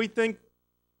 we think,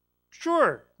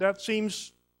 sure, that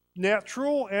seems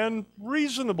natural and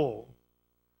reasonable.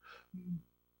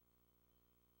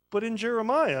 But in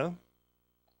Jeremiah,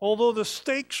 although the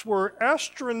stakes were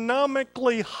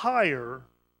astronomically higher,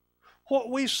 what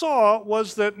we saw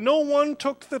was that no one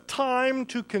took the time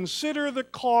to consider the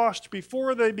cost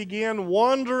before they began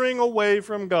wandering away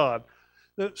from God.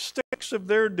 The stakes of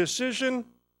their decision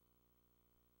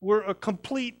were a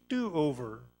complete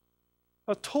do-over,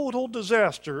 a total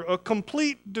disaster, a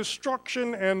complete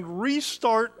destruction and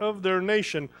restart of their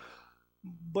nation.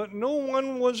 But no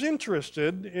one was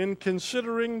interested in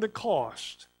considering the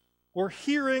cost or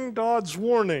hearing God's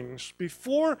warnings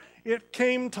before it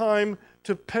came time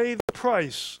to pay the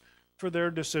price for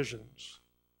their decisions.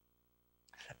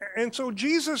 And so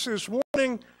Jesus is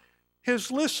warning his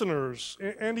listeners,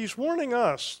 and he's warning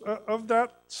us of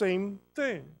that same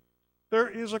thing. There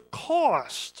is a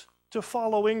cost to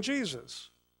following Jesus.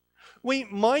 We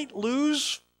might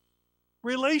lose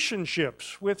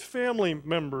relationships with family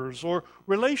members or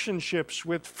relationships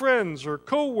with friends or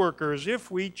co-workers if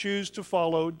we choose to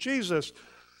follow Jesus.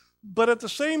 But at the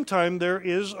same time, there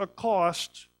is a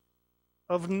cost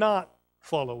of not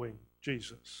following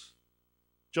Jesus,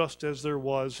 just as there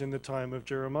was in the time of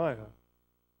Jeremiah.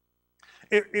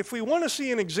 If we want to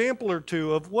see an example or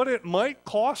two of what it might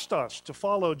cost us to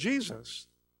follow Jesus,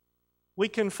 we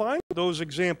can find those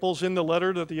examples in the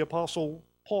letter that the Apostle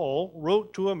Paul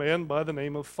wrote to a man by the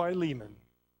name of Philemon.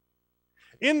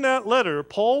 In that letter,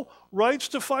 Paul writes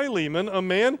to Philemon, a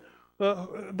man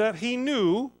that he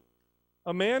knew,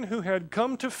 a man who had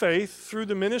come to faith through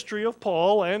the ministry of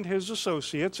Paul and his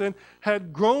associates and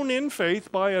had grown in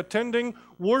faith by attending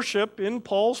worship in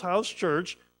Paul's house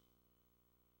church.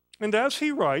 And as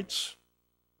he writes,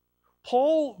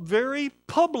 Paul very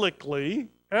publicly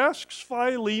asks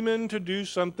Philemon to do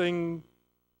something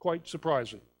quite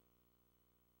surprising.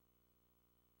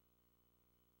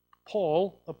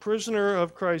 Paul, a prisoner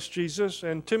of Christ Jesus,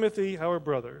 and Timothy, our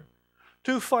brother,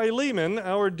 to Philemon,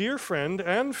 our dear friend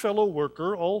and fellow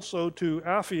worker, also to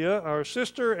Apphia, our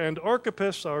sister, and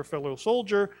Archippus, our fellow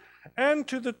soldier, and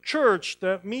to the church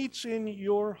that meets in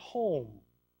your home.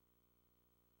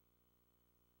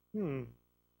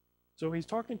 So he's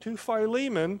talking to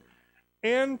Philemon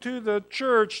and to the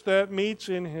church that meets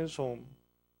in his home.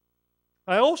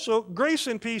 I also, grace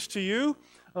and peace to you.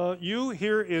 You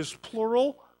here is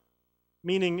plural,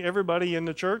 meaning everybody in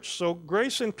the church. So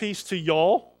grace and peace to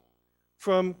y'all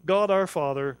from God our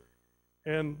Father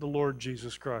and the Lord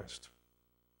Jesus Christ.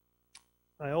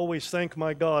 I always thank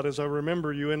my God as I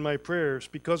remember you in my prayers,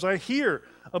 because I hear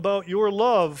about your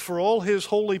love for all his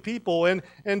holy people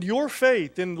and your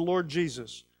faith in the Lord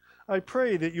Jesus. I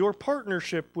pray that your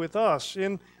partnership with us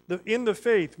in the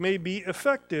faith may be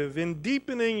effective in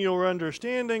deepening your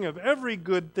understanding of every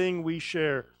good thing we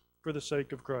share for the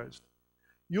sake of Christ.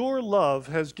 Your love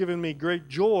has given me great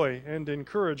joy and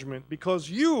encouragement,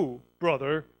 because you,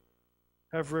 brother,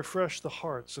 have refreshed the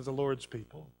hearts of the Lord's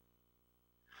people.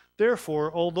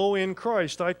 Therefore, although in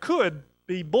Christ I could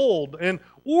be bold and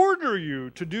order you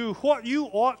to do what you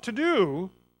ought to do,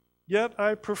 yet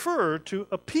I prefer to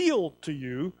appeal to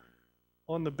you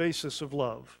on the basis of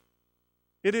love.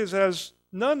 It is as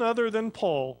none other than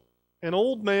Paul, an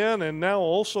old man and now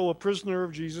also a prisoner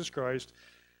of Jesus Christ,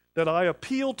 that I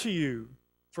appeal to you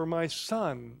for my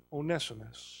son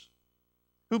Onesimus,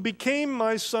 who became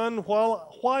my son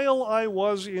while I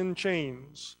was in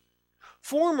chains.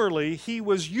 Formerly he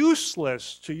was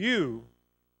useless to you,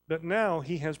 but now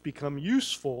he has become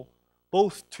useful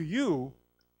both to you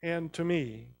and to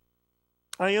me.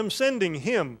 I am sending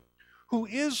him, who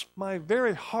is my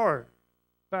very heart,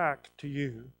 back to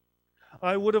you.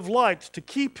 I would have liked to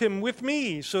keep him with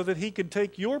me so that he could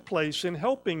take your place in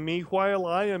helping me while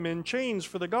I am in chains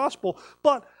for the gospel,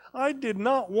 but I did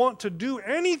not want to do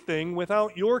anything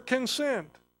without your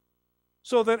consent,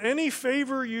 so that any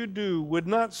favor you do would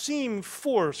not seem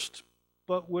forced,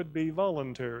 but would be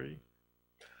voluntary.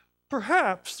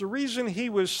 Perhaps the reason he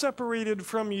was separated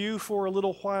from you for a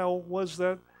little while was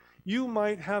that you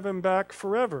might have him back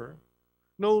forever,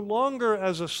 no longer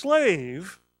as a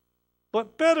slave,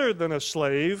 but better than a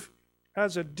slave,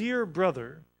 as a dear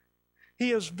brother.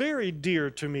 He is very dear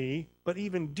to me, but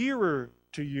even dearer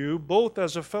to you, both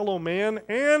as a fellow man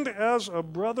and as a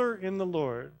brother in the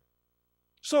Lord.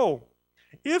 So,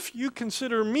 if you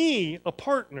consider me a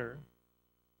partner,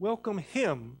 welcome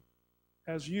him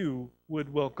as you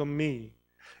would welcome me.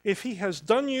 If he has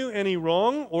done you any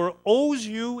wrong or owes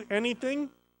you anything,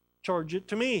 charge it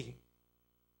to me.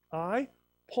 I,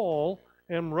 Paul,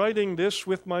 am writing this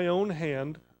with my own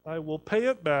hand. I will pay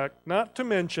it back, not to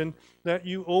mention that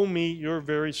you owe me your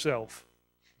very self.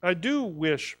 I do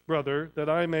wish, brother, that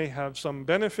I may have some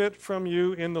benefit from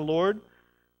you in the Lord.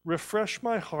 Refresh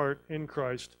my heart in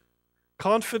Christ.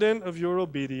 Confident of your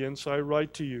obedience, I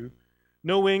write to you,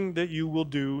 knowing that you will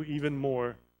do even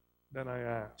more than I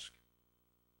ask.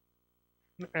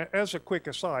 As a quick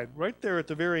aside, right there at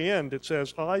the very end, it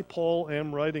says, I, Paul,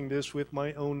 am writing this with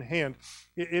my own hand.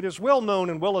 It is well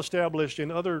known and well established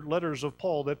in other letters of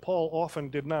Paul that Paul often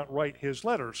did not write his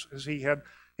letters, as he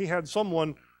had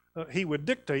someone he would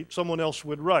dictate, someone else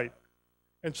would write.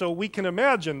 And so we can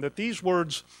imagine that these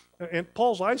words, and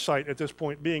Paul's eyesight at this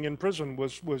point, being in prison,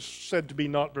 was said to be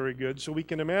not very good. So we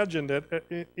can imagine that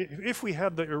if we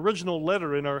had the original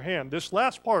letter in our hand, this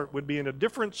last part would be in a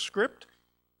different script,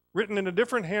 written in a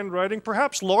different handwriting,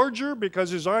 perhaps larger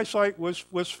because his eyesight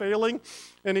was failing.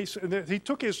 And he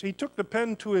took the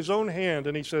pen to his own hand,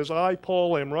 and he says, I,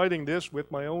 Paul, am writing this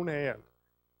with my own hand.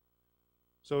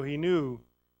 So he knew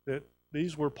that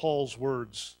these were Paul's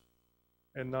words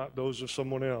and not those of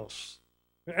someone else.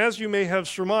 As you may have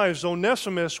surmised,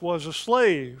 Onesimus was a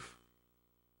slave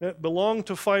that belonged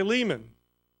to Philemon.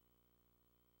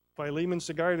 Philemon's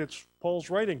the guy that Paul's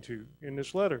writing to in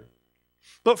this letter.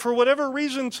 But for whatever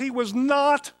reasons, he was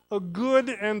not a good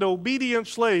and obedient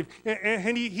slave,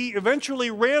 and he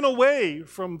eventually ran away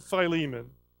from Philemon.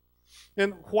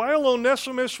 And while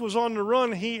Onesimus was on the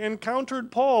run, he encountered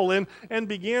Paul and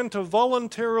began to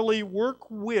voluntarily work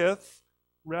with,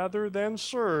 rather than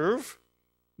serve,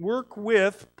 work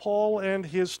with Paul and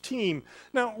his team.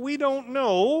 Now, we don't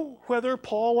know whether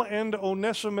Paul and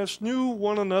Onesimus knew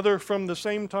one another from the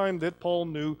same time that Paul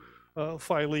knew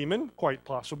Philemon. Quite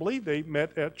possibly. They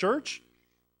met at church.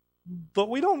 But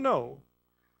we don't know.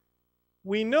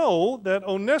 We know that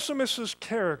Onesimus'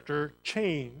 character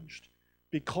changed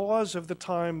because of the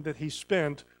time that he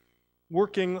spent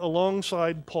working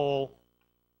alongside Paul,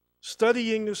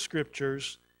 studying the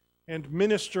Scriptures, and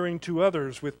ministering to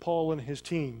others with Paul and his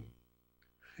team.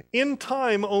 In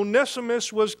time,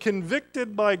 Onesimus was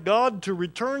convicted by God to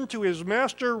return to his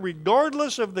master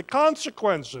regardless of the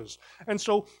consequences. And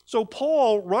so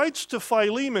Paul writes to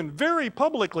Philemon very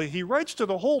publicly. He writes to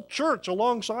the whole church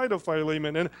alongside of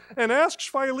Philemon and asks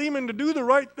Philemon to do the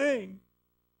right thing.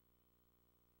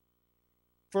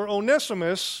 For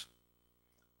Onesimus,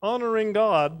 honoring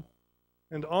God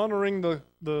and honoring the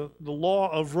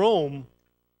law of Rome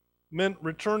meant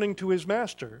returning to his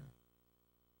master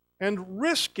and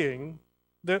risking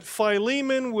that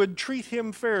Philemon would treat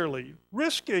him fairly,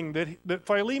 risking that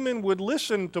Philemon would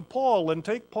listen to Paul and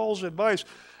take Paul's advice.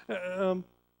 The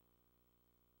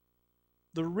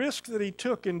risk that he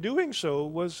took in doing so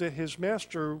was that his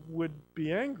master would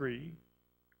be angry,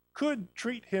 could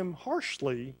treat him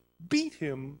harshly, beat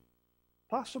him,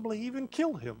 possibly even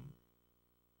kill him.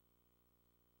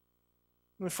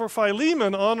 And for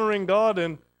Philemon, honoring God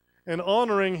and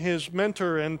honoring his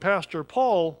mentor and pastor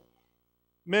Paul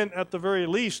meant at the very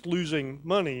least losing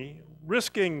money,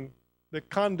 risking the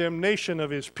condemnation of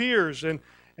his peers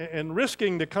and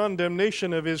risking the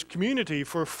condemnation of his community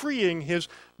for freeing his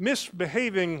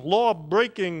misbehaving,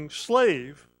 law-breaking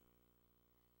slave.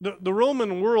 The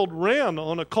Roman world ran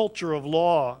on a culture of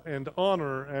law and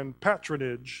honor and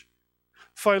patronage.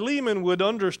 Philemon would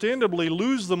understandably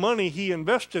lose the money he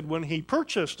invested when he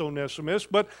purchased Onesimus,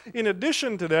 but in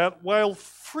addition to that, while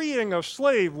freeing a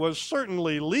slave was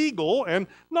certainly legal and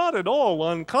not at all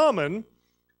uncommon,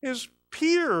 his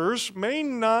peers may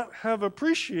not have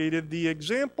appreciated the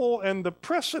example and the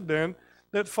precedent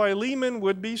that Philemon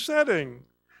would be setting.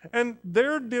 And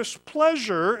their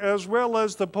displeasure, as well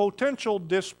as the potential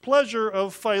displeasure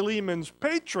of Philemon's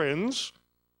patrons,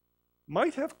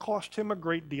 might have cost him a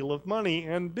great deal of money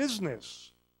and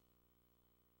business.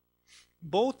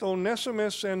 Both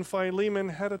Onesimus and Philemon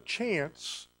had a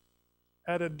chance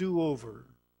at a do-over.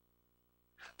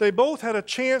 They both had a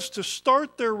chance to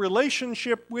start their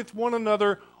relationship with one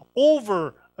another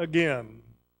over again.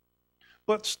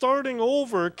 But starting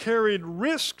over carried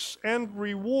risks and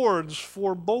rewards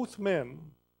for both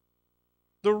men.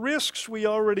 The risks we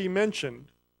already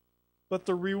mentioned, but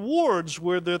the rewards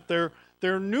were that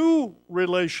their new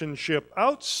relationship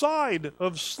outside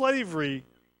of slavery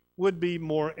would be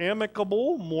more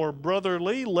amicable, more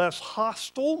brotherly, less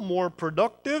hostile, more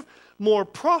productive, more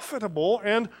profitable,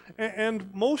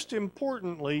 and most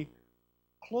importantly,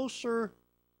 closer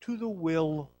to the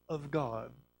will of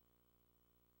God.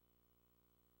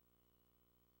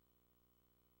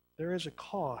 There is a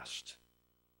cost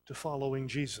to following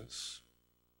Jesus,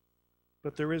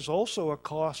 but there is also a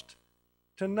cost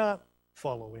to not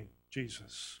following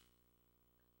Jesus.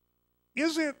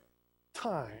 Is it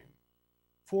time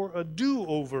for a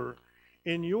do-over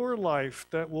in your life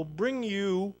that will bring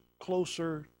you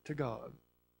closer to God?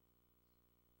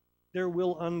 There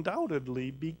will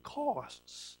undoubtedly be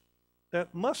costs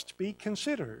that must be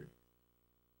considered.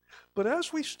 But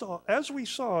as we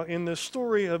saw in the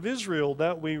story of Israel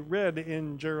that we read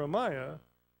in Jeremiah,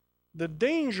 the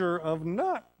danger of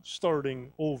not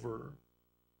starting over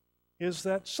is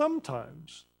that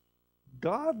sometimes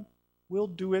God will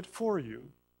do it for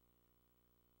you.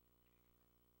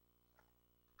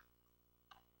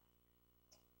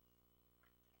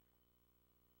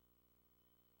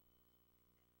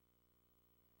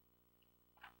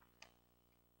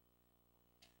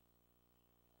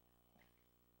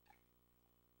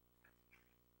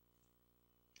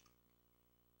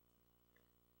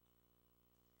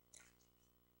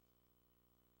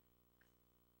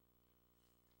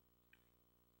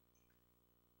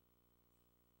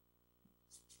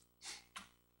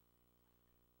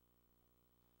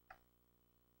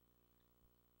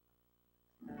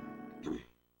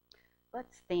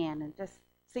 Let's stand and just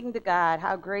sing to God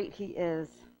how great He is.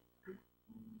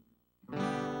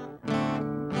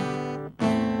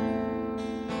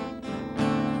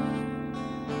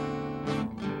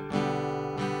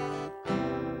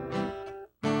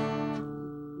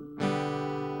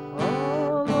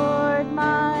 Oh Lord,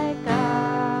 my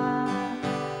God,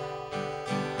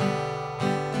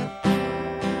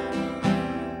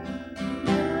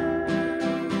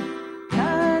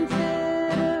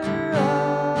 consider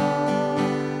all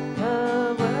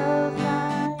the world's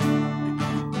life.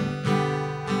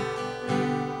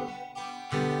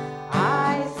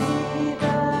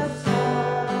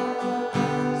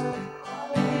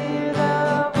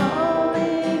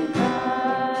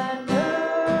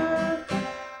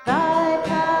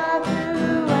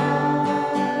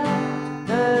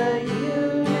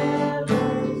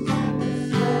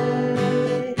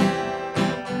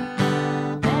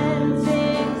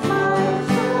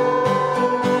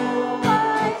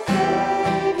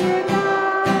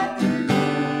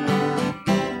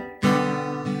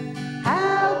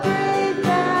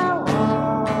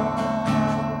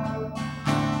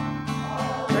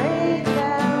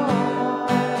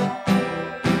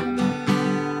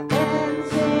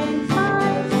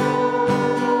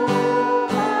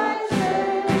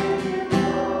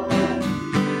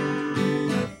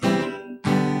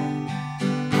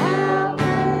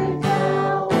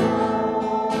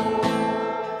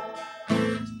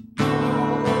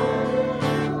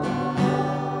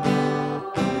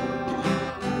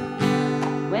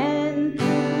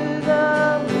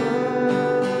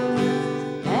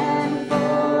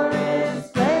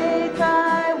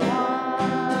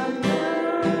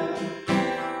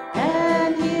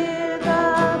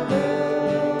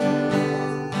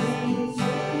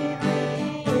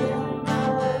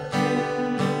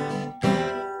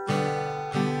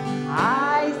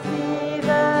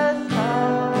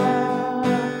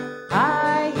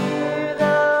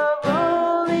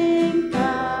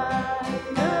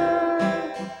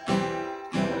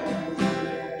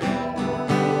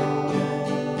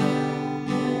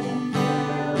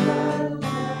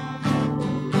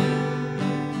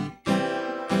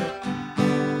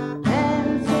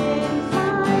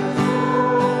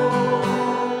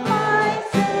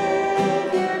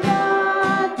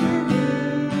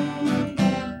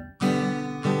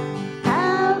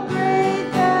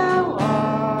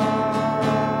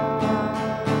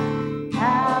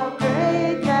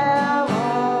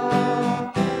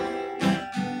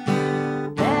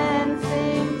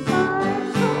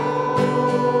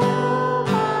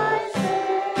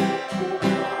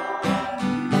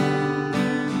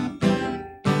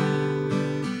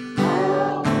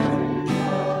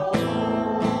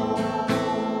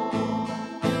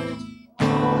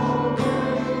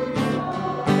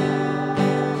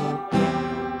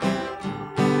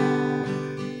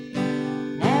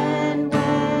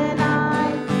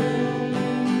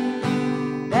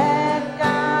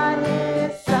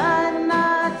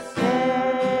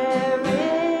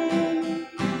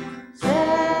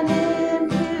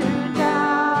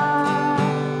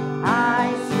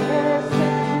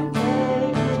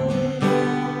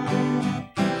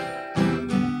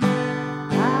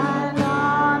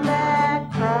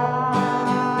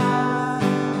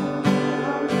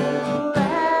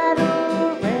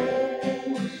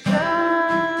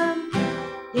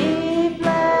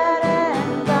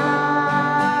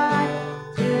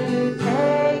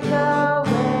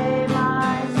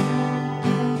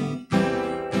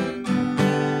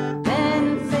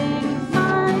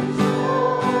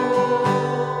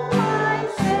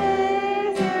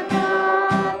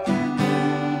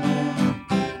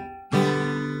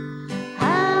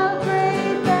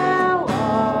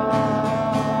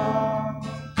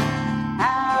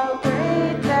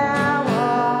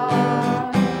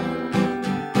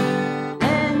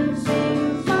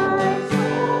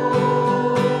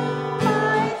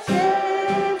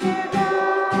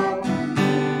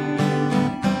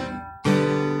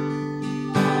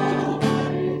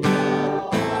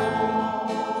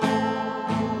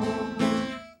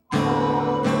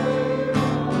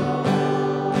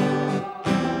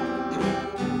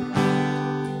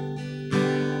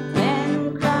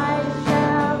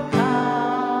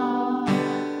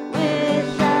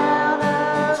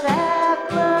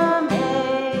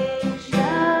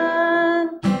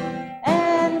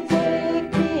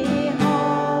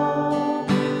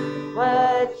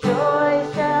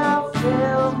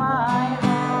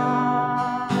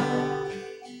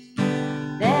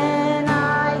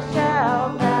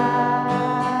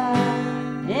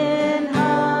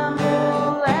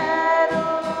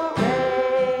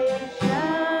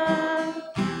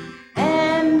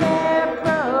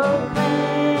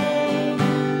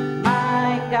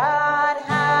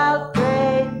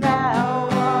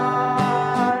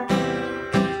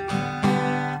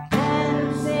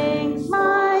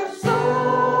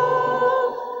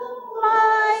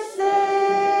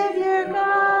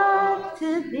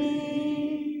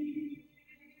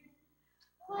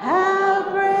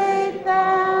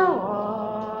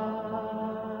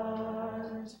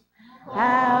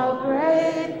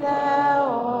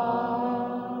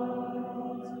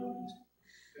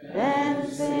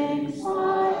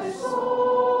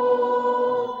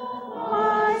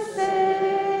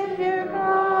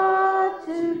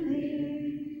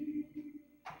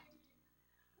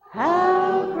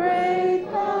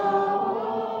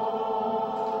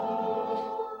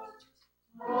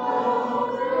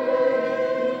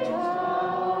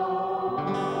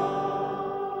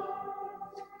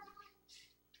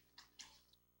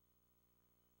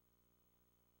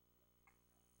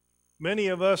 Many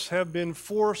of us have been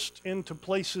forced into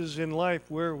places in life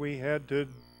where we had to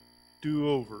do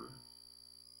over.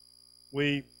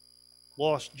 We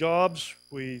lost jobs,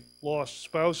 we lost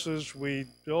spouses,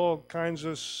 all kinds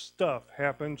of stuff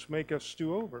happens, make us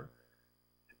do over.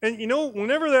 And you know,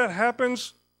 whenever that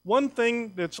happens, one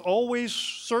thing that's always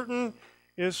certain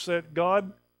is that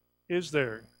God is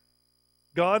there.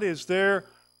 God is there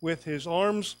with his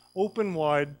arms open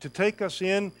wide to take us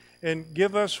in and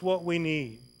give us what we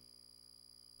need.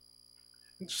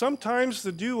 And sometimes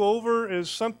the do-over is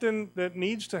something that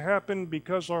needs to happen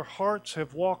because our hearts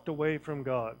have walked away from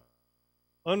God,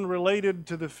 unrelated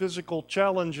to the physical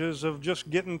challenges of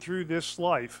just getting through this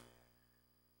life.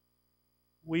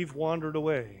 We've wandered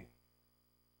away.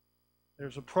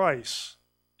 There's a price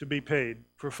to be paid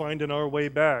for finding our way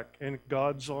back, and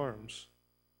God's arms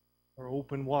are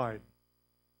open wide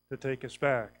to take us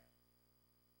back.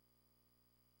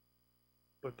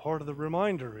 But part of the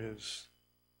reminder is,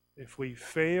 if we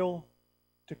fail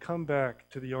to come back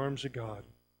to the arms of God,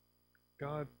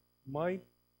 God might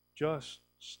just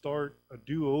start a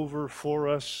do-over for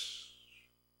us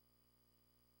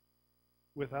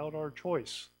without our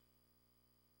choice.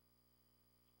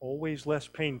 Always less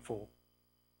painful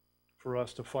for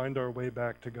us to find our way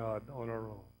back to God on our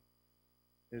own.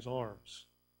 His arms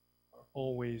are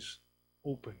always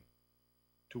open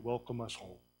to welcome us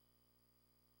home.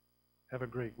 Have a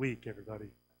great week,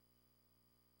 everybody.